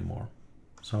don't know anymore.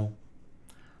 So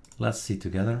let's see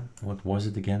together. What was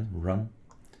it again? Run.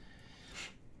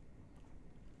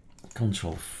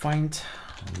 Control Find,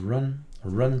 run,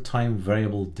 runtime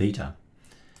variable data.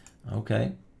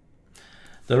 Okay.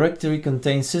 Directory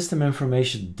contains system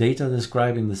information data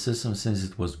describing the system since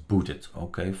it was booted.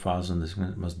 Okay, files on this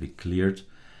must be cleared,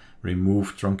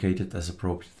 removed, truncated as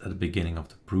appropriate at the beginning of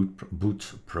the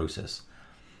boot process.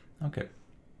 Okay.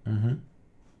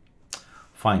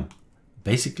 Fine.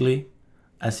 Basically,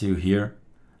 as you hear,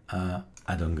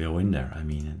 I don't go in there. I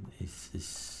mean,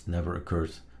 it's never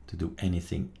occurred to do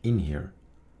anything in here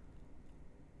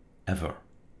ever.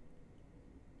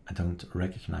 I don't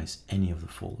recognize any of the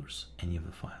folders, any of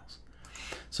the files.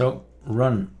 So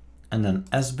run, and then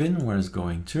sbin, where it's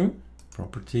going to,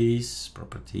 properties,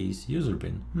 user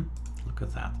bin. Look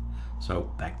at that.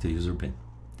 So back to user bin.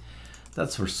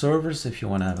 That's for servers, if you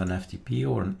want to have an FTP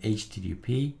or an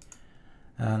HTTP,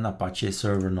 an Apache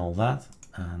server and all that,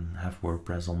 and have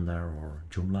WordPress on there, or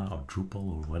Joomla or Drupal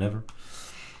or whatever.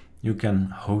 You can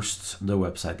host the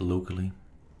website locally,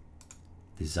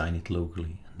 design it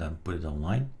locally, and then put it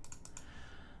online.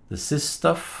 The sys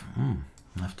stuff,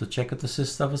 I have to check out the sys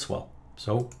stuff as well.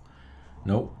 So,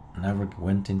 no, never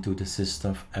went into the sys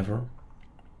stuff ever.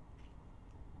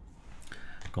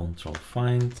 Control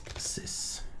find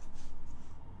sys.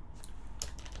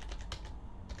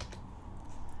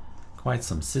 Quite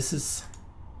some syses.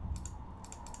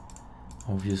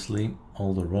 Obviously,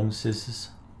 all the wrong syses.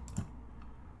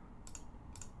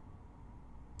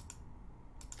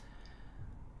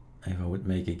 If I would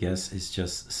make a guess, it's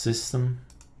just system,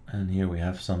 and here we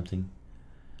have something.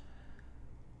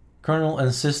 Kernel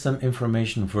and system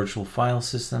information virtual file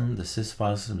system. The sys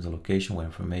file system is a location where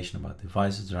information about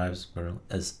devices, drivers, kernel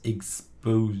is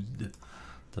exposed.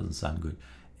 Doesn't sound good.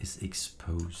 Is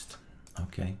exposed.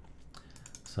 Okay.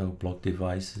 So block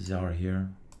devices are here.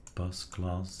 Bus,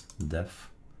 class, def,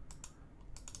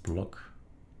 block.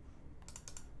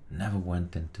 Never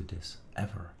went into this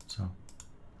ever. So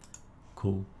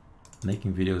cool.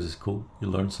 Making videos is cool. You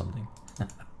learn something.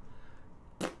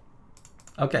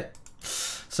 Okay.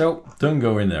 So don't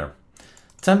go in there.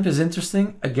 Temp is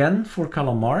interesting again for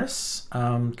Calamares.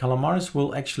 Calamares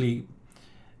will actually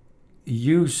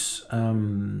use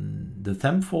the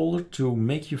temp folder to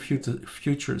make your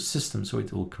future system. So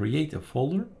it will create a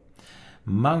folder,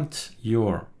 mount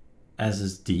your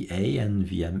SSDA and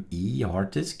VME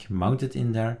hard disk, mount it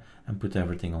in there, and put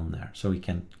everything on there. So we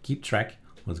can keep track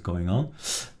what's going on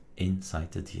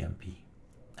inside the DMP.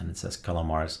 And it says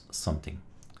Calamares something,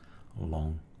 a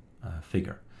long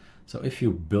figure. So if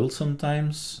you build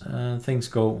sometimes,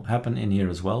 things happen in here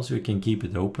as well. So you can keep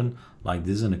it open like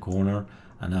this in a corner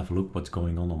and have a look what's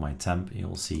going on my temp.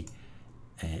 You'll see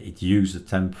it used the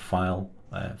temp file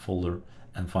folder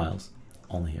and files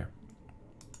on here.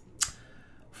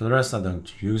 For the rest, I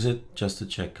don't use it, just to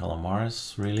check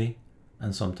Calamares really,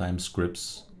 and sometimes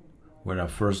scripts where I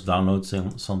first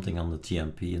download something on the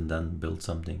TMP and then build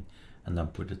something and then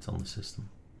put it on the system.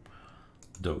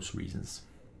 Those reasons.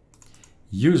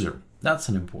 User, that's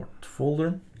an important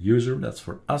folder. User, that's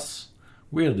for us.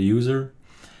 We're the user.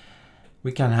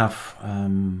 We can have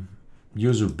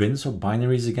user bins or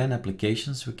binaries again,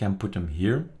 applications. We can put them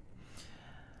here.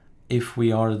 If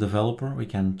we are a developer, we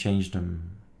can change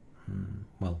them.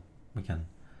 Well, we can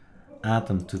add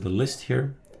them to the list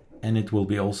here, and it will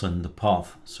be also in the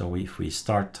path. So if we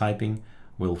start typing,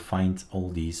 we'll find all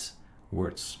these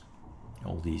words,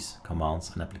 all these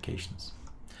commands and applications.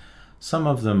 Some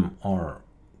of them are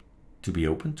to be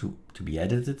opened, to be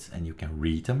edited, and you can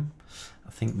read them. I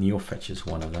think NeoFetch is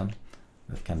one of them.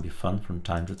 That can be fun from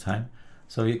time to time.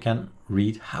 So you can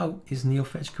read how is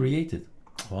NeoFetch created.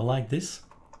 Well, like this.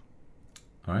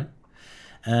 All right.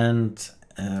 And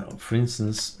for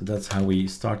instance, that's how we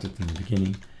started in the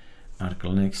beginning.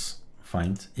 ArcoLinux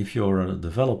find. If you're a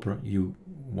developer, you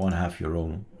want to have your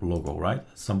own logo, right?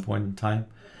 At some point in time.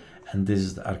 And this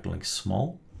is the ArcoLinux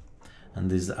small. And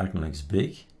this is the ArcoLinux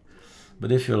big.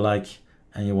 But if you're like,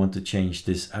 and you want to change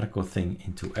this Arco thing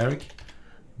into Eric,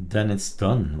 then it's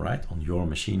done, right? On your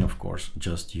machine, of course,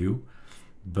 just you.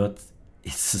 But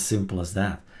it's as simple as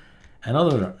that. And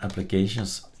other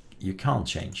applications, you can't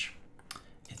change.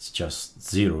 It's just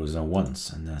zeros and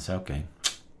ones. And then I say, okay,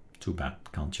 too bad,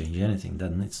 can't change anything.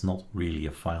 Then it's not really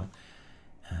a file.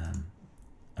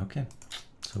 Okay,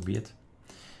 so be it.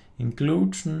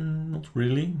 Include, not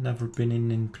really, never been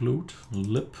in include.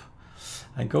 Lib,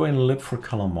 I go in lib for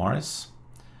Calamares.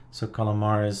 So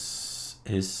Calamares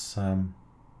is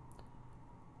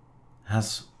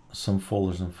has some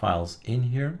folders and files in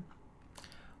here,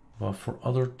 but for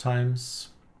other times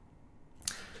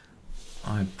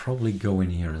I probably go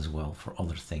in here as well for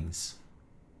other things.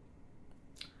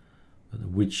 But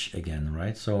which again,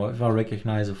 right? So if I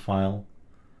recognize a file,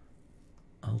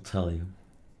 I'll tell you.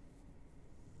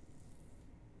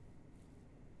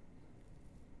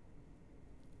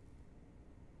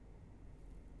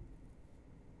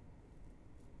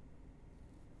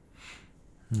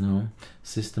 No,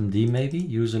 systemd maybe,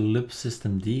 use a lib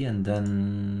systemd and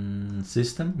then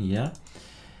system, yeah.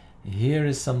 Here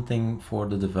is something for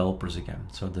the developers again.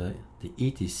 So the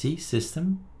etc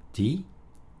systemd,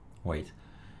 wait,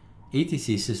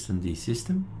 etc systemd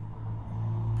system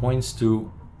points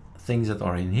to things that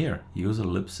are in here. Use a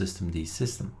lib systemd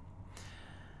system.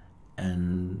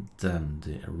 And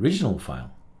the original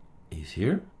file is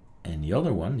here, and the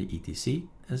other one, the etc,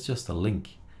 is just a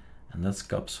link. And that's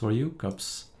cups for you.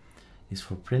 Cups is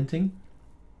for printing.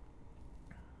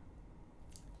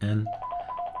 And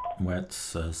wait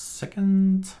a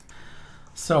second.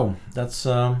 So that's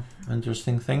an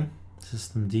interesting thing.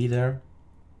 Systemd there.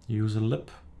 Use a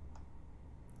lib.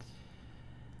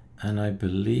 And I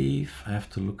believe I have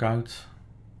to look out,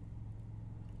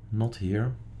 not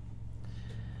here.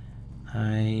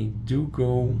 I do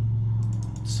go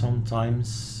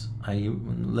sometimes,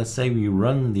 let's say we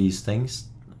run these things,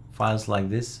 files like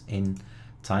this in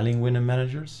tiling window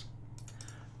managers.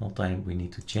 Not that we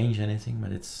need to change anything,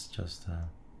 but it's just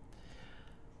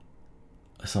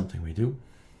something we do.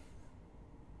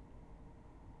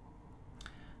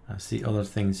 I see other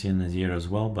things in here as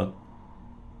well, but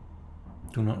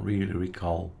do not really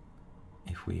recall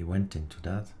if we went into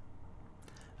that.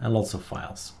 And lots of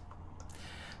files.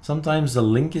 Sometimes the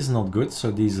link is not good,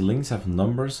 so these links have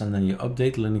numbers, and then you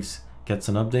update, Linux gets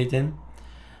an update in,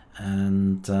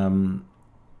 and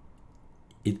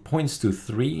it points to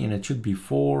 3 and it should be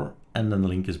 4, and then the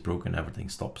link is broken, everything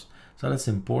stops. So that's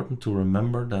important to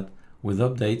remember, that with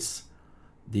updates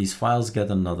these files get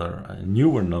a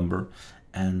newer number,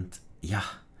 and yeah,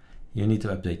 you need to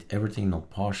update everything,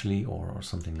 not partially or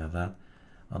something like that,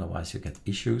 otherwise you get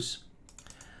issues.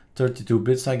 32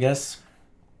 bits, I guess,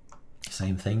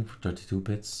 same thing for 32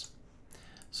 bits.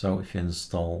 So if you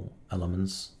install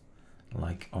elements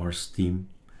like our Steam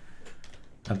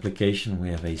application, we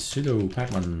have a sudo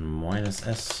pacman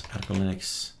 -s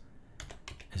ArcoLinux.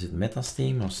 Is it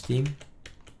MetaSteam or Steam?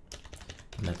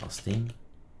 MetaSteam.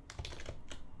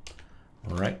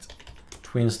 Right.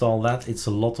 If we install that, it's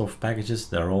a lot of packages.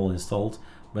 They're all installed,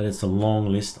 but it's a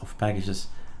long list of packages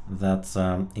that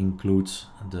includes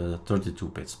the 32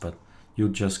 bits. But you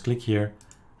just click here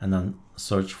and then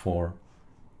search for.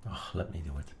 Let me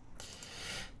do it.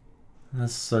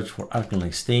 Let's search for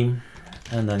ArcoLinux Steam,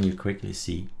 and then you quickly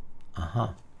see,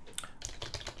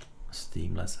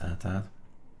 Steam, let's add that.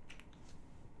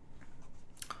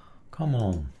 Come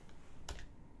on.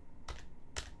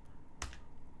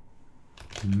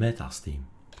 MetaSteam.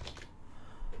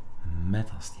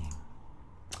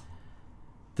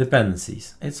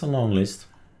 Dependencies. It's a long list,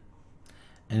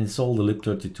 and it's all the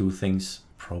lib32 things.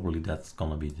 Probably that's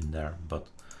gonna be in there, but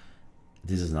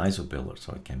this is an ISO builder,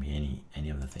 so it can be any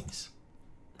of the things.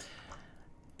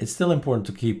 It's still important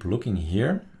to keep looking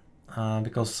here,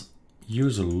 because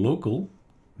user local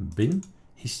bin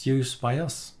is used by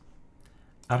us.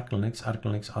 ArcoLinux.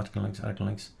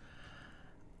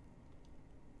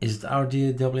 Is it our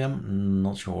DWM?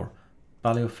 Not sure.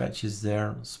 PaleoFetch is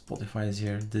there, Spotify is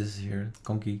here, this is here,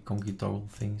 Conky toggle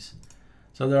things.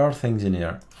 So there are things in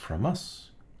here from us.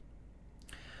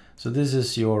 So this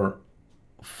is your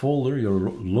folder, your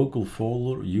local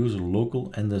folder, user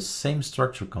local, and the same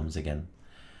structure comes again.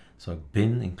 So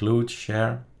bin, include,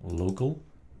 share, local,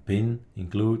 bin,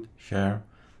 include, share.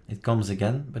 It comes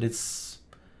again, but it's,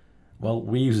 well,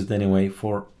 we use it anyway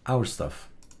for our stuff.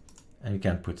 And you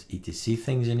can put etc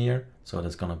things in here, so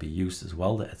that's gonna be used as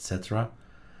well, the etc.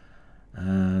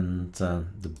 And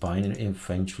the binary,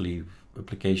 eventually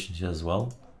applications as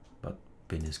well, but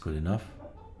bin is good enough.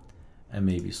 And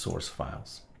maybe source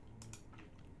files.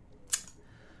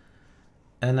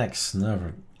 NX,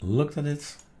 never looked at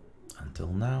it until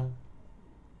now.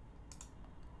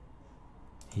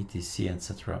 etc,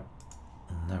 etc,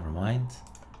 never mind.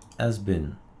 As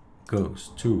bin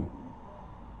goes to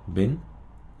bin,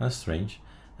 that's strange,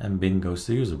 and bin goes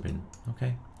to user bin.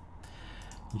 Okay.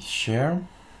 Share.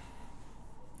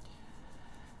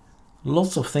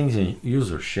 Lots of things in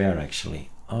user share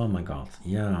actually. Oh my god,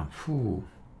 yeah. Whew.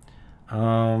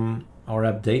 Our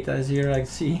app data is here, I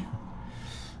see,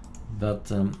 but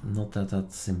not that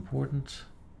that's important.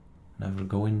 Never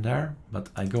go in there, but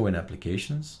I go in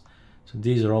applications. So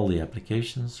these are all the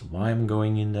applications. Why I'm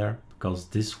going in there? Because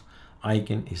this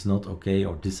icon is not okay,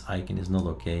 or this icon is not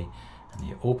okay. And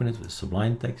you open it with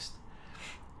Sublime Text,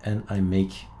 and I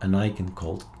make an icon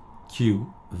called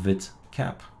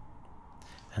qvidcap,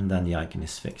 and then the icon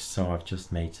is fixed. So I've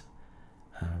just made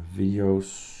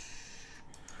videos,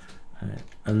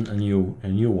 a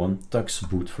new one,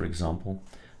 tuxboot, for example.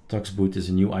 Tuxboot is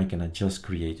a new icon I just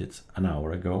created an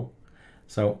hour ago.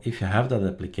 So if you have that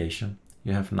application,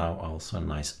 you have now also a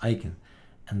nice icon,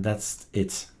 and that's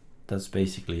it. That's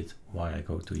basically it, why I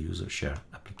go to user share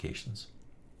applications.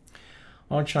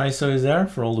 Arch ISO is there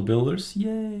for all the builders,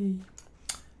 yay!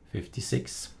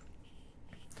 56.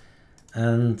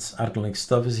 And ArcoLinux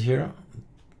stuff is here.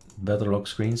 Better lock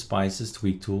screen, spices,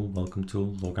 tweak tool, welcome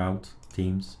tool, logout,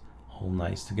 themes, all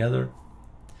nice together.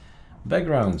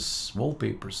 Backgrounds,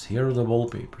 wallpapers, here are the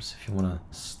wallpapers. If you want to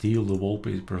steal the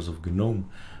wallpapers of GNOME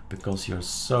because you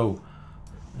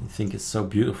think it's so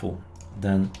beautiful,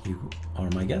 then you are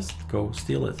my guest, go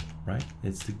steal it, right?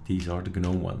 These are the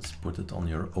GNOME ones. Put it on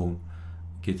your own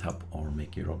GitHub or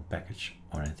make your own package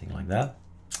or anything like that.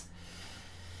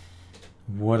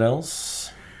 What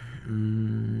else?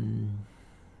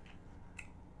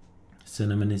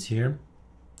 Cinnamon is here.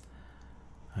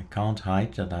 I can't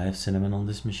hide that I have Cinnamon on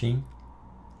this machine.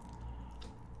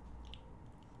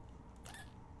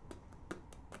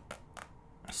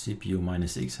 CPU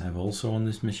 -X I have also on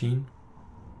this machine.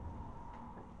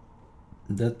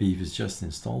 That beef is just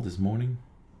installed this morning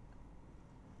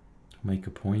to make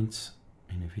a point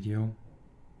in a video.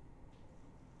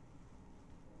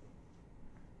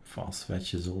 Fast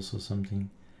fetch is also something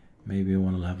maybe I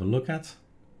want to have a look at.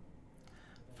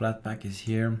 Flatpak is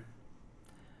here.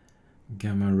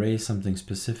 Gamma Ray, something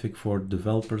specific for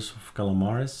developers of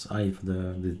Calamares. I have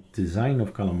the design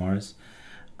of Calamares.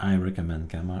 I recommend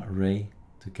Gamma Ray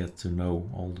to get to know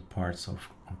all the parts of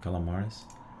Calamares.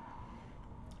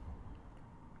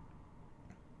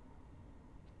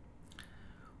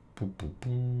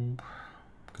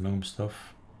 GNOME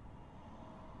stuff.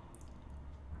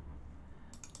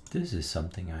 This is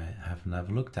something I have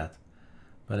never looked at,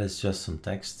 but it's just some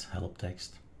text, help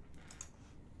text.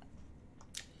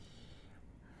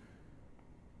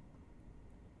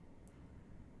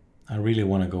 I really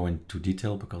want to go into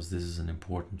detail because this is an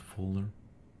important folder.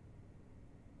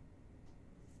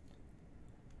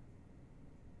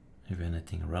 If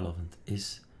anything relevant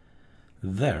is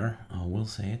there, I will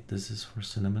say it. This is for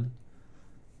Cinnamon,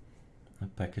 a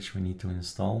package we need to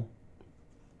install.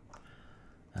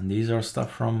 And these are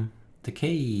stuff from the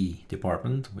K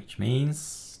department, which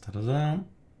means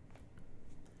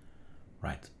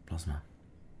right, Plasma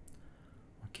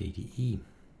or KDE.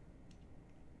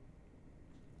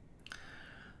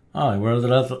 Where the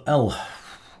letter L.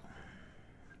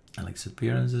 Alex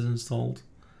Appearance is installed.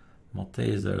 Mate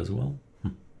is there as well.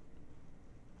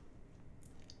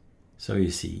 So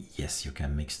you see, yes, you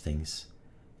can mix things.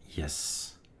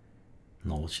 Yes,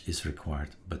 knowledge is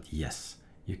required, but yes,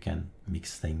 you can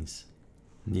mix things.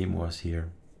 Name was here.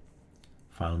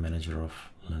 File manager of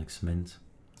Linux Mint.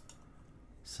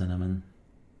 Cinnamon.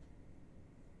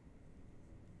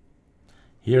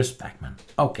 Here's Pacman.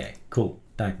 Okay, cool,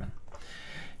 Pacman.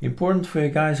 Important for you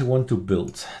guys who want to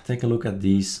build. Take a look at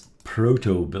these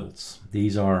proto builds.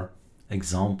 These are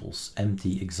examples,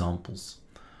 empty examples.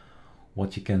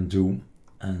 What you can do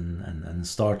and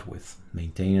start with.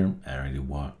 Maintainer,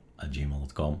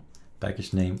 gmail.com,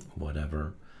 package name,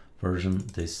 whatever, version,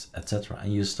 this, etc.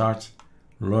 And you start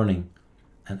learning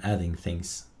and adding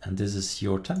things. And this is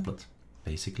your template,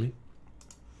 basically.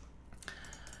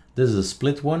 This is a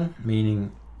split one,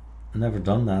 meaning never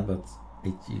done that, but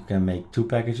you can make two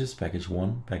packages, package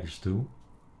 1, package 2,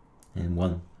 in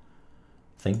one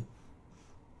thing.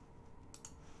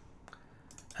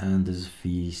 And this is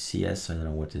VCS, I don't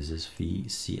know what this is,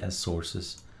 VCS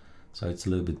sources. So it's a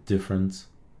little bit different.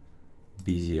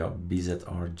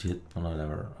 BZR, JIT,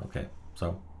 whatever. Okay,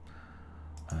 so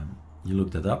you look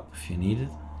that up if you need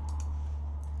it.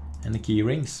 And the key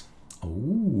rings.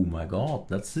 Oh my God,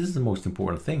 this is the most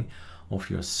important thing of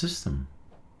your system,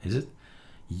 is it?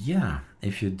 Yeah,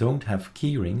 if you don't have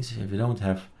key rings, if you don't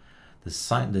have the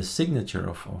signature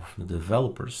of the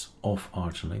developers of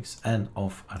ArcoLinux and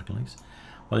of ArcoLinux,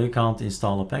 well, you can't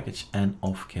install a package and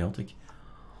of Chaotic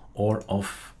or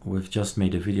of, we've just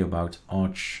made a video about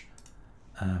Arch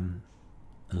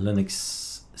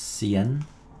Linux CN,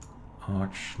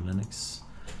 Arch Linux,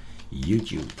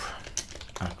 YouTube,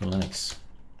 ArcoLinux.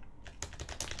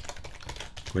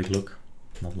 Quick look,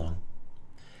 not long.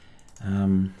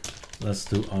 Let's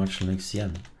do Arch Linux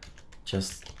CN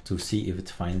just to see if it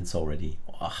finds already.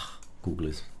 Oh, Google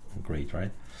is great,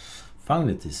 right? Found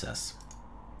it, it says.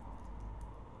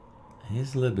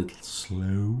 It's a little bit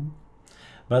slow,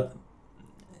 but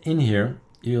in here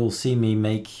you'll see me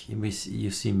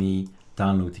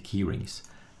download the keyrings,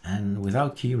 and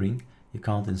without keyring you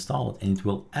can't install it, and it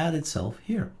will add itself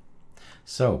here.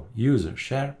 So user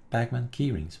share Pacman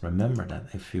keyrings. Remember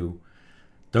that if you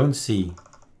don't see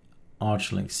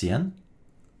Arch Linux CN,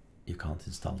 you can't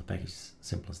install the package.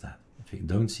 Simple as that. If you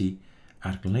don't see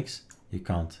ArcoLinux, you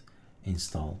can't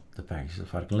install the package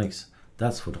of ArcoLinux.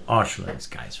 That's for the Arch Linux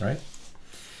guys, right?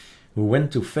 We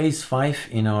went to phase 5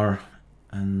 in our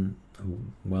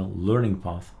learning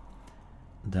path.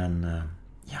 Then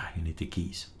yeah, you need the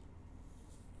keys.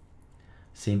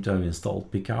 Seem to have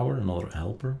installed Peak Hour, another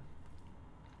helper,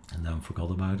 and then forgot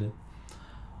about it.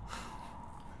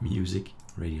 Music,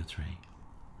 radio tray.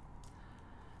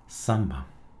 Samba.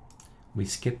 We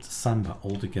skipped Samba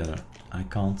altogether. I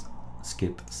can't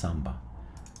skip Samba.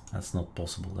 That's not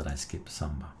possible that I skip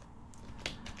Samba.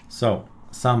 So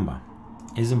Samba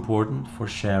is important for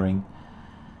sharing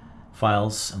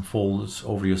files and folders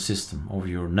over your system, over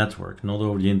your network, not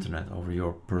over the internet, over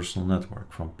your personal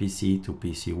network, from PC to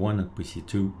PC1 and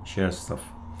PC2, share stuff.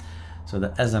 So the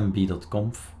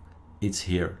smb.conf it's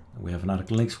here. We have an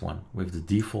ArcoLinux one with the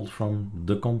default from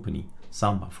the company,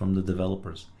 Samba, from the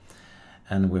developers.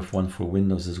 And we have one for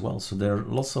Windows as well. So there are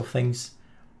lots of things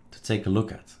to take a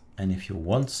look at. And if you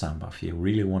want Samba, if you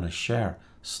really want to share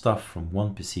stuff from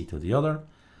one PC to the other,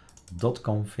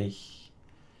 .config,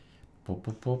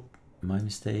 my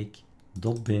mistake,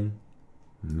 .bin,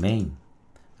 main.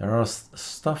 There are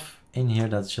stuff in here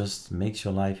that just makes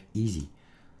your life easy.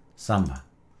 Samba.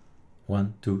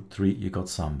 1, 2, 3, you got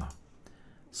Samba.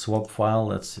 Swap file,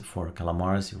 that's for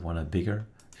Calamares if you want it bigger.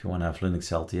 If you want to have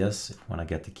Linux LTS, if you want to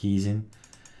get the keys in.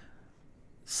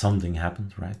 Something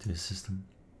happened, right, to the system.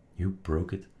 You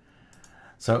broke it.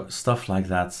 So stuff like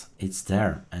that, it's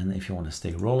there. And if you want to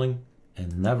stay rolling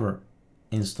and never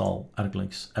install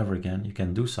ArcoLinux ever again, you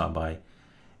can do so by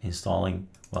installing,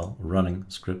 well, running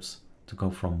scripts to go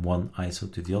from one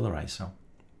ISO to the other ISO.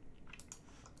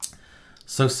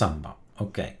 So Samba,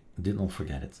 okay, did not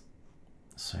forget it.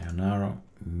 Sayonara,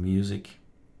 music.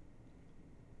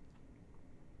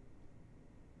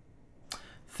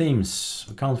 Themes,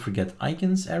 we can't forget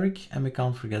icons, Eric, and we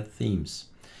can't forget themes.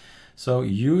 So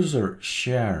user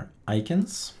share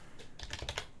icons.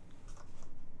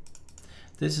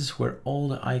 This is where all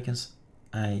the icons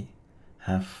I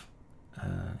have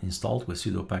installed with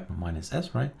sudo pacman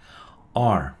 -s, right,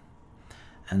 are.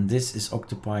 And this is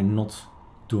Octopi not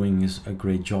doing a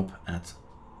great job at,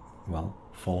 well,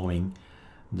 following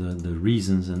the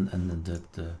reasons and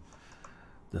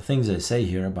the things I say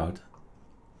here about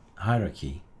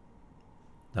hierarchy.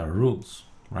 There are rules,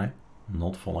 right?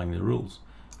 Not following the rules.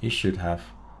 You should have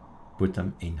put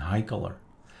them in high color.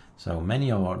 So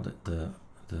many of the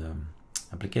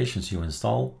applications you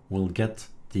install will get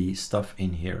the stuff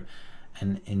in here.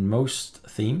 And in most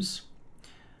themes,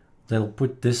 they'll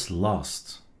put this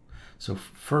last. So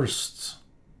first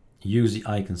use the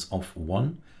icons of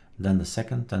one, then the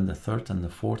second, then the third, and the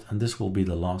fourth, and this will be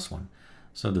the last one.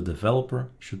 So the developer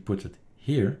should put it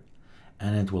here,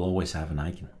 and it will always have an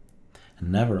icon.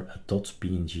 And never a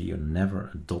 .png or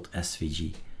never a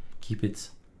 .svg. Keep it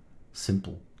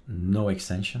simple, no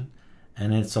extension,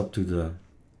 and it's up to the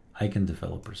icon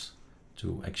developers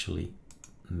to actually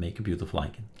make a beautiful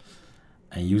icon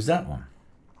and use that one.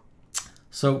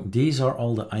 So these are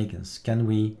all the icons. Can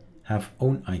we have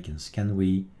own icons? Can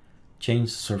we change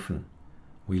Surfn?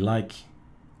 We like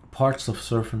parts of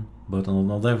Surfn, but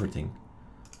not everything.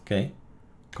 Okay,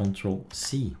 Control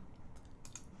C.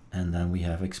 And then we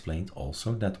have explained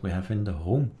also that we have in the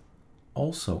home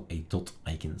also a dot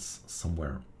icons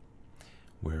somewhere.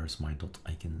 Where's my dot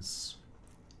icons?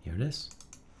 Here it is.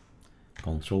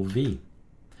 Control V.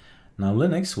 Now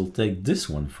Linux will take this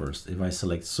one first. If I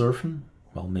select Surfn,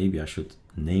 well, maybe I should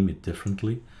name it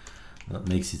differently. That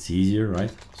makes it easier,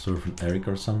 right? Surfn Eric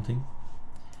or something.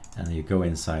 And you go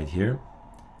inside here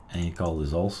and you call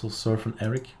this also Surfn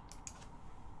Eric.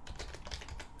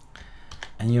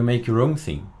 And you make your own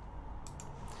theme.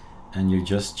 And you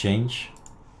just change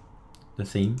the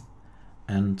theme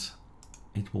and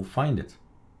it will find it.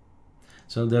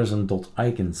 So there's a dot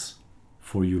icons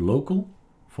for you local,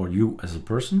 for you as a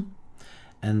person,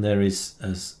 and there is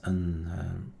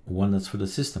one that's for the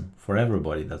system, for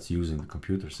everybody that's using the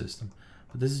computer system.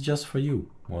 But this is just for you.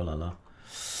 Voila.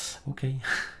 Okay.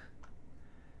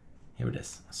 Here it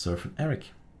is, Surfn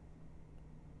Eric.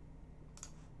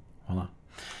 Voila.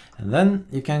 And then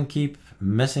you can keep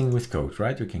messing with code,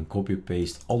 right? You can copy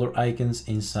paste other icons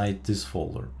inside this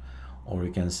folder. Or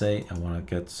you can say, I want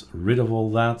to get rid of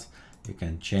all that. You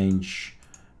can change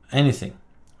anything.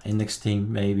 Index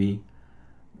theme, maybe.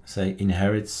 Say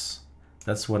inherits.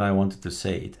 That's what I wanted to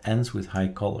say. It ends with high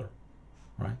color,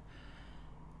 right?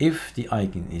 If the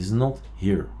icon is not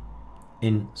here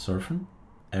in Surfn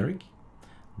Eric,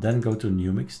 then go to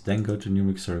Numix, then go to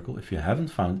Numix Circle. If you haven't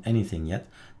found anything yet,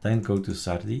 then go to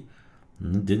Sardi.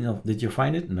 Did you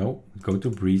find it? No. Go to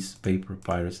Breeze, Paper,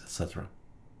 Pirates, etc.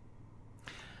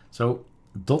 So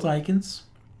dot icons,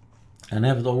 and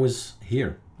have it always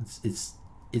here.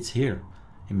 It's here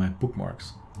in my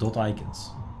bookmarks. Dot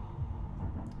icons,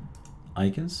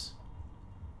 icons,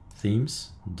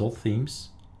 themes, dot themes.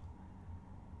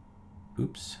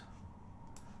 Oops,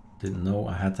 didn't know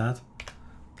I had that.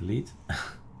 Delete.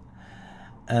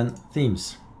 And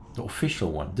themes, the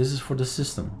official one. This is for the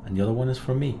system, and the other one is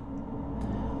for me.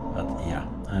 But yeah,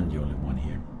 I'm the only one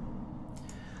here.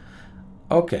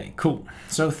 Okay, cool.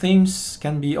 So themes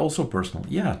can be also personal.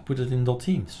 Yeah, put it in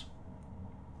 .themes.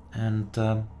 And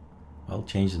well,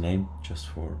 change the name just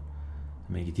to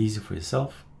make it easy for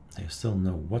yourself. You still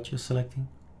know what you're selecting.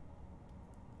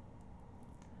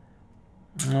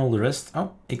 And all the rest.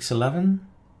 Oh, X11.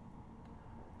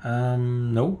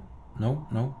 No.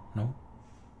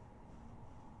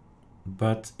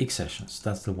 but X sessions,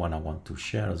 that's the one I want to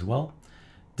share as well.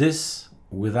 This,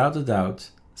 without a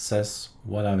doubt, says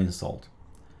what I've installed.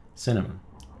 Cinnamon,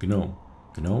 GNOME,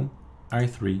 GNOME,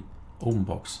 i3,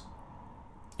 OpenBox,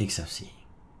 XFCE.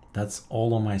 That's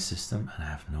all on my system, and I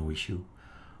have no issue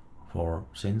for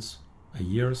since a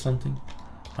year or something.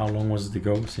 How long was it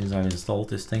ago since I installed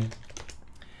this thing?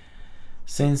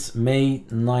 Since May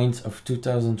 9th of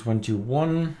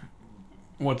 2021.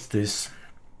 What's this?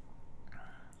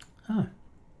 Ah,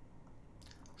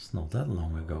 it's not that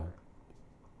long ago.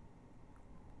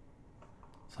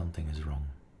 Something is wrong.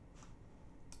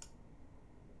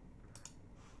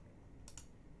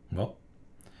 Well,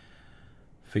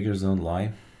 figures don't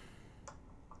lie.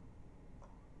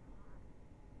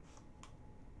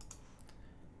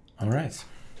 All right,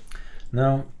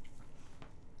 now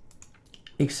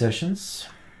X sessions.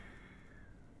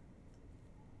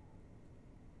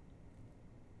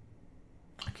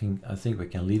 I think we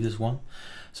can leave this one.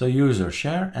 So user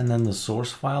share and then the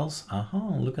source files.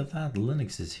 Aha, look at that,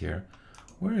 Linux is here.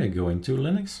 Where are you going to,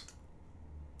 Linux?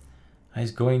 It's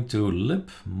going to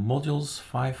lib modules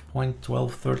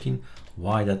 5.12.13.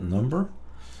 Why that number?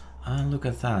 And look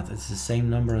at that, it's the same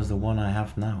number as the one I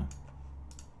have now.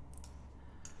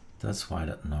 That's why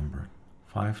that number,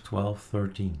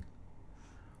 5.12.13.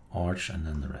 Arch, and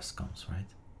then the rest comes, right?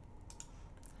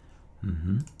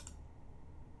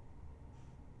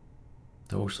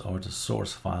 Those are the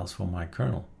source files for my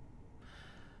kernel.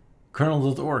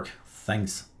 Kernel.org.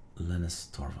 Thanks, Linus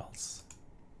Torvalds.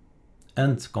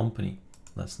 And company.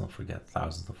 Let's not forget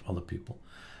thousands of other people.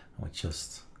 I would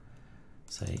just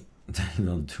say they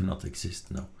do not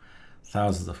exist. No,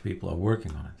 thousands of people are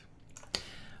working on it.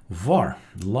 var,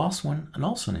 the last one, and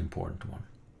also an important one.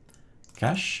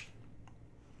 Cache.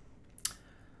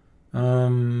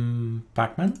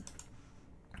 Pacman.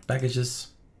 Packages.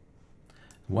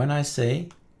 When I say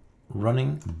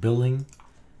running, building,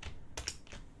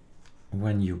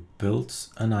 when you build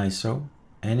an ISO,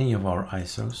 any of our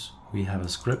ISOs, we have a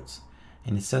script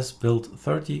and it says build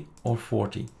 30 or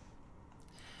 40.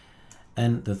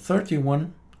 And the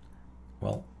 31,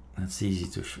 well, that's easy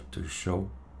to show.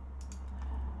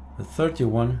 The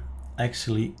 31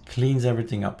 actually cleans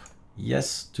everything up.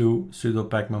 Yes to sudo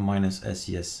pacman minus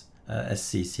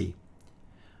scc.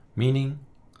 Meaning,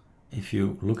 if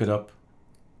you look it up,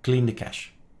 clean the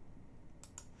cache.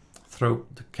 Throw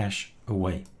the cache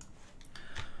away.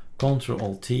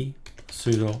 Ctrl-T,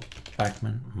 sudo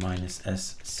pacman minus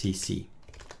scc.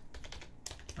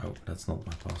 Oh, that's not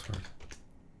my password.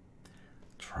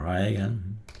 Try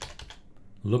again.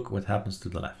 Look what happens to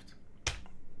the left.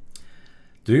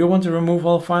 Do you want to remove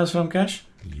all files from cache?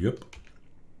 Yep.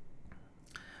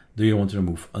 Do you want to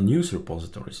remove unused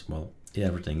repositories? Well,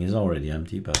 everything is already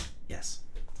empty, but yes.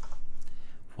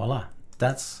 Voila.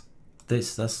 That's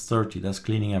 30, that's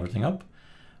cleaning everything up.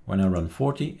 When I run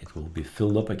 40, it will be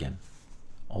filled up again.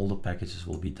 All the packages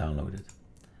will be downloaded.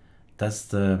 That's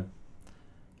the,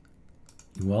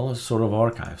 well, a sort of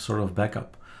archive, sort of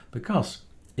backup. Because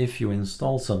if you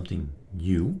install something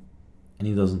new and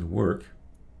it doesn't work,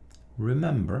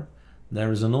 remember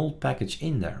there is an old package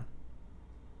in there.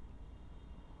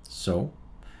 So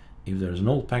if there's an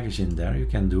old package in there, you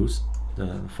can do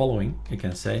the following. You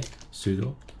can say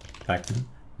sudo pacman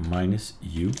minus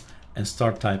u and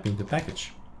start typing the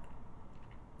package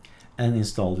and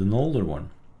install an older one.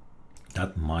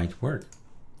 That might work.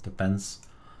 Depends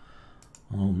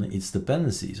on its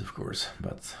dependencies, of course,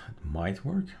 but it might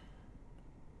work.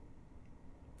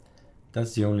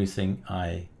 That's the only thing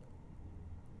I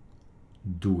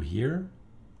do here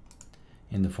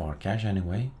in the var cache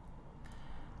anyway.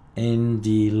 In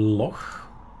the log,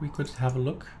 we could have a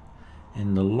look.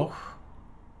 In the log,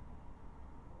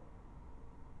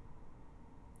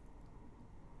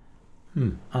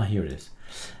 here it is.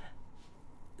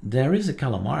 There is a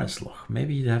Calamares log.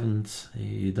 Maybe you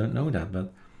don't know that,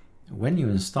 but when you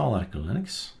install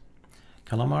ArcoLinux,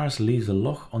 Calamares leaves a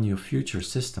log on your future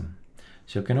system.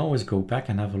 So you can always go back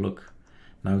and have a look.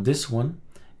 Now this one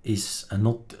is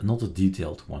not a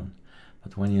detailed one,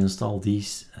 but when you install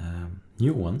these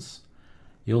new ones,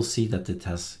 you'll see that it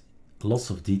has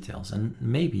lots of details, and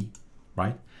maybe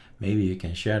you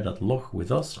can share that log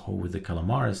with us or with the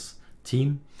Calamares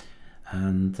team,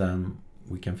 and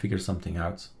we can figure something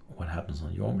out what happens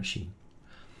on your machine.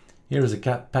 Here is a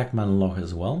pacman log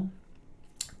as well.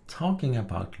 Talking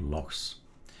about logs,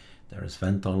 there is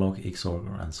Ventalog,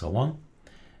 Xorger, and so on.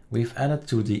 We've added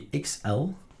to the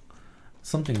XL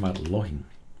something about logging.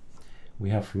 We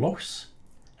have logs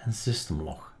and system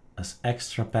log as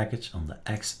extra package on the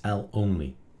XL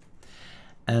only.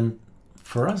 And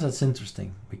for us, that's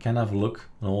interesting. We can have a look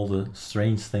at all the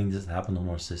strange things that happen on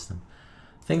our system.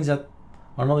 Things that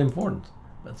are not important,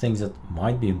 but things that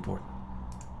might be important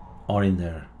are in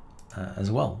there as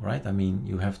well, right? I mean,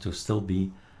 you have to still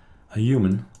be a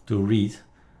human to read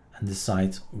and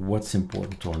decide what's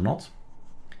important or not.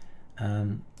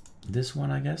 This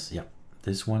one, I guess, yeah,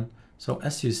 this one. So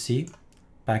as you see,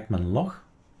 Pacman log,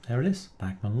 there it is,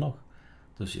 Pacman log.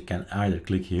 So you can either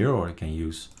click here or you can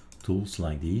use tools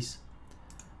like these.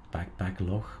 Backpack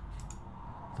log,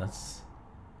 that's,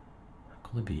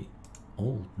 could it be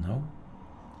old? No,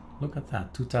 look at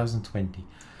that, 2020.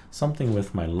 Something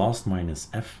with my last minus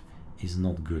F is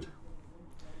not good.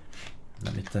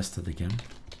 Let me test it again.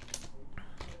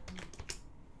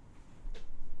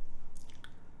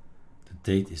 The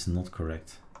date is not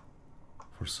correct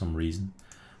for some reason,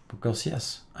 because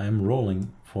yes, I am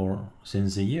rolling for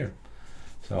since a year.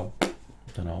 So I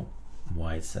don't know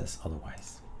why it says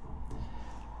otherwise.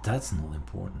 That's not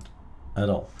important at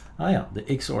all. Ah yeah, the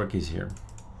Xorg is here.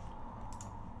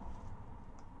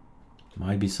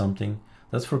 Might be something.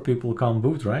 That's for people who can't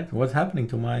boot, right? What's happening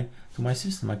to my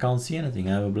system? I can't see anything.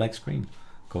 I have a black screen.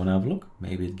 Go and have a look.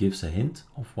 Maybe it gives a hint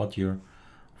of what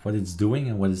it's doing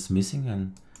and what it's missing,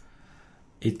 and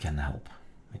it can help.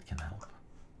 It can help.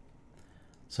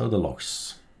 So the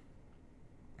logs.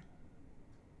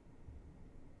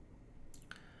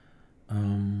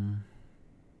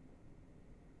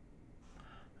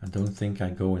 I don't think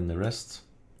I go in the rest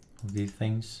of these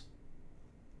things.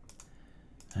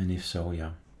 And if so,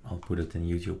 yeah, I'll put it in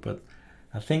YouTube. But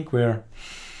I think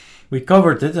we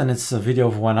covered it, and it's a video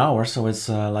of 1 hour, so it's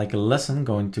like a lesson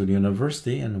going to the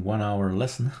university, and 1 hour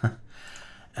lesson.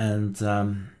 And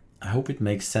I hope it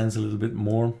makes sense a little bit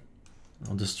more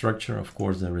on the structure. Of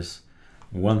course, there is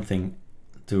one thing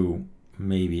to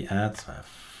maybe add.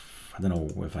 I don't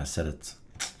know if I said it.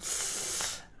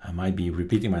 I might be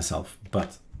repeating myself,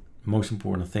 but most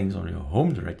important things on your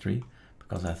home directory,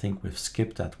 because I think we've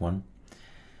skipped that one.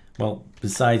 Well,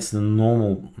 besides the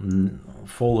normal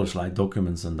folders like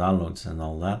documents and downloads and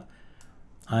all that,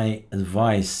 I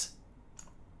advise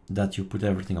that you put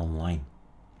everything online.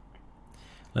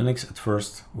 Linux at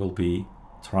first will be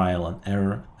trial and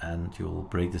error, and you'll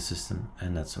break the system,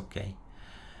 and that's okay.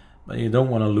 But you don't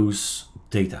want to lose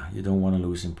data. You don't want to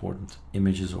lose important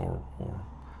images or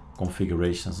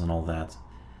configurations and all that.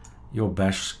 Your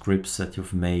bash scripts that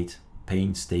you've made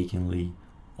painstakingly,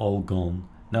 all gone.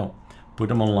 No, put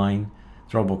them online.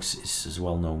 Dropbox is a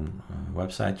well-known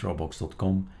website,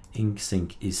 dropbox.com.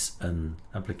 InkSync is an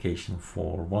application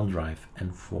for OneDrive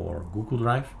and for Google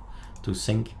Drive to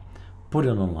sync. Put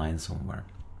it online somewhere,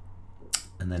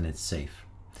 and then it's safe.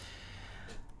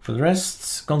 For the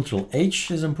rest, Control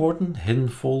H is important. Hidden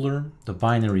folder, the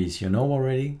binaries you know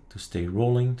already, to stay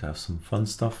rolling, to have some fun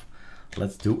stuff.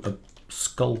 Let's do a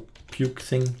skull puke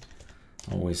thing.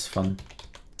 Always fun.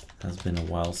 It has been a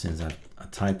while since I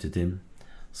typed it in.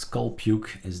 Skull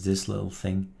puke is this little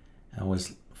thing.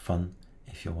 Always fun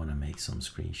if you want to make some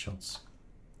screenshots.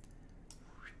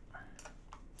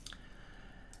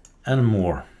 And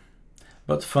more.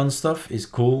 But fun stuff is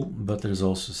cool, but there's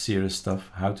also serious stuff.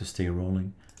 How to stay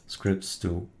rolling. Scripts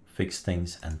to fix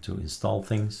things and to install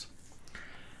things.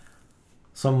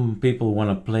 Some people want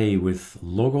to play with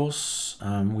logos.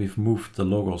 We've moved the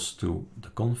logos to the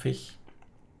config.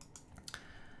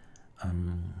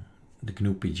 The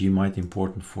GNU PG might be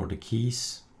important for the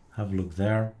keys. Have a look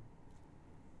there.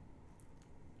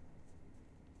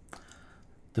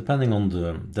 Depending on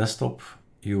the desktop,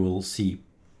 you will see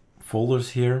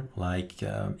folders here, like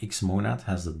xmonad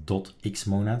has the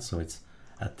 .xmonad, so it's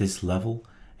at this level,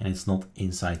 and it's not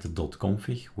inside the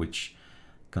 .config, which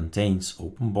contains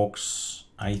OpenBox,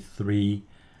 i3.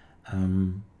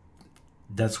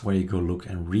 That's where you go look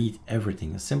and read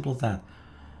everything. As simple as that.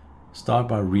 Start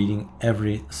by reading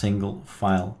every single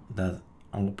file that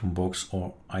on OpenBox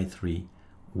or i3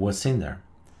 was in there,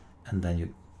 and then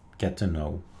you get to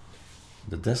know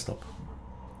the desktop.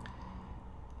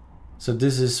 So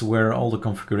this is where all the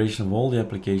configuration of all the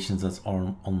applications that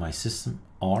are on my system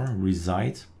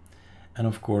reside, and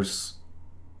of course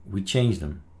we change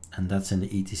them, and that's in the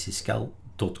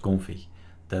etcscal.config.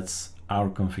 That's our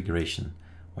configuration.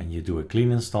 When you do a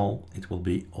clean install, it will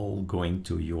be all going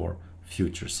to your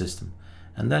future system,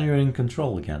 and then you're in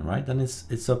control again, right? Then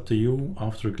it's up to you.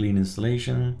 After a clean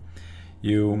installation,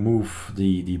 you move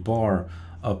the bar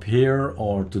up here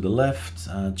or to the left,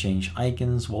 change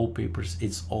icons, wallpapers.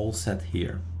 It's all set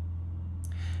here,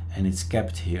 and it's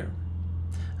kept here.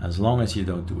 As long as you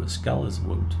don't do a scal, it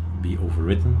won't be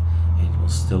overwritten, and it will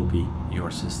still be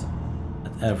your system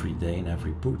at every day and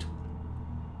every boot.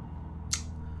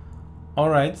 All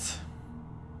right.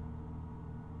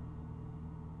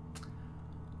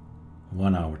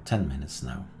 1 hour 10 minutes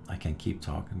now. I can keep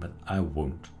talking, but I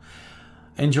won't.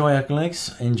 Enjoy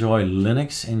ArcoLinux, enjoy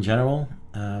Linux in general,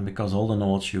 because all the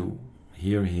knowledge you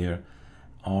hear here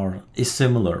is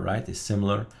similar, right? Is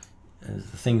similar.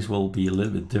 Things will be a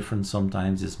little bit different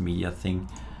sometimes. This media thing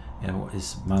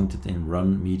is mounted in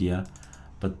run media,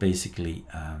 but basically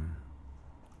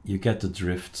you get the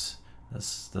drifts.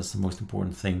 That's the most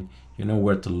important thing. You know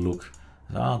where to look.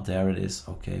 Ah, there it is.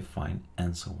 Okay, fine,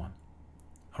 and so on.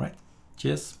 All right.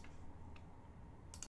 Cheers.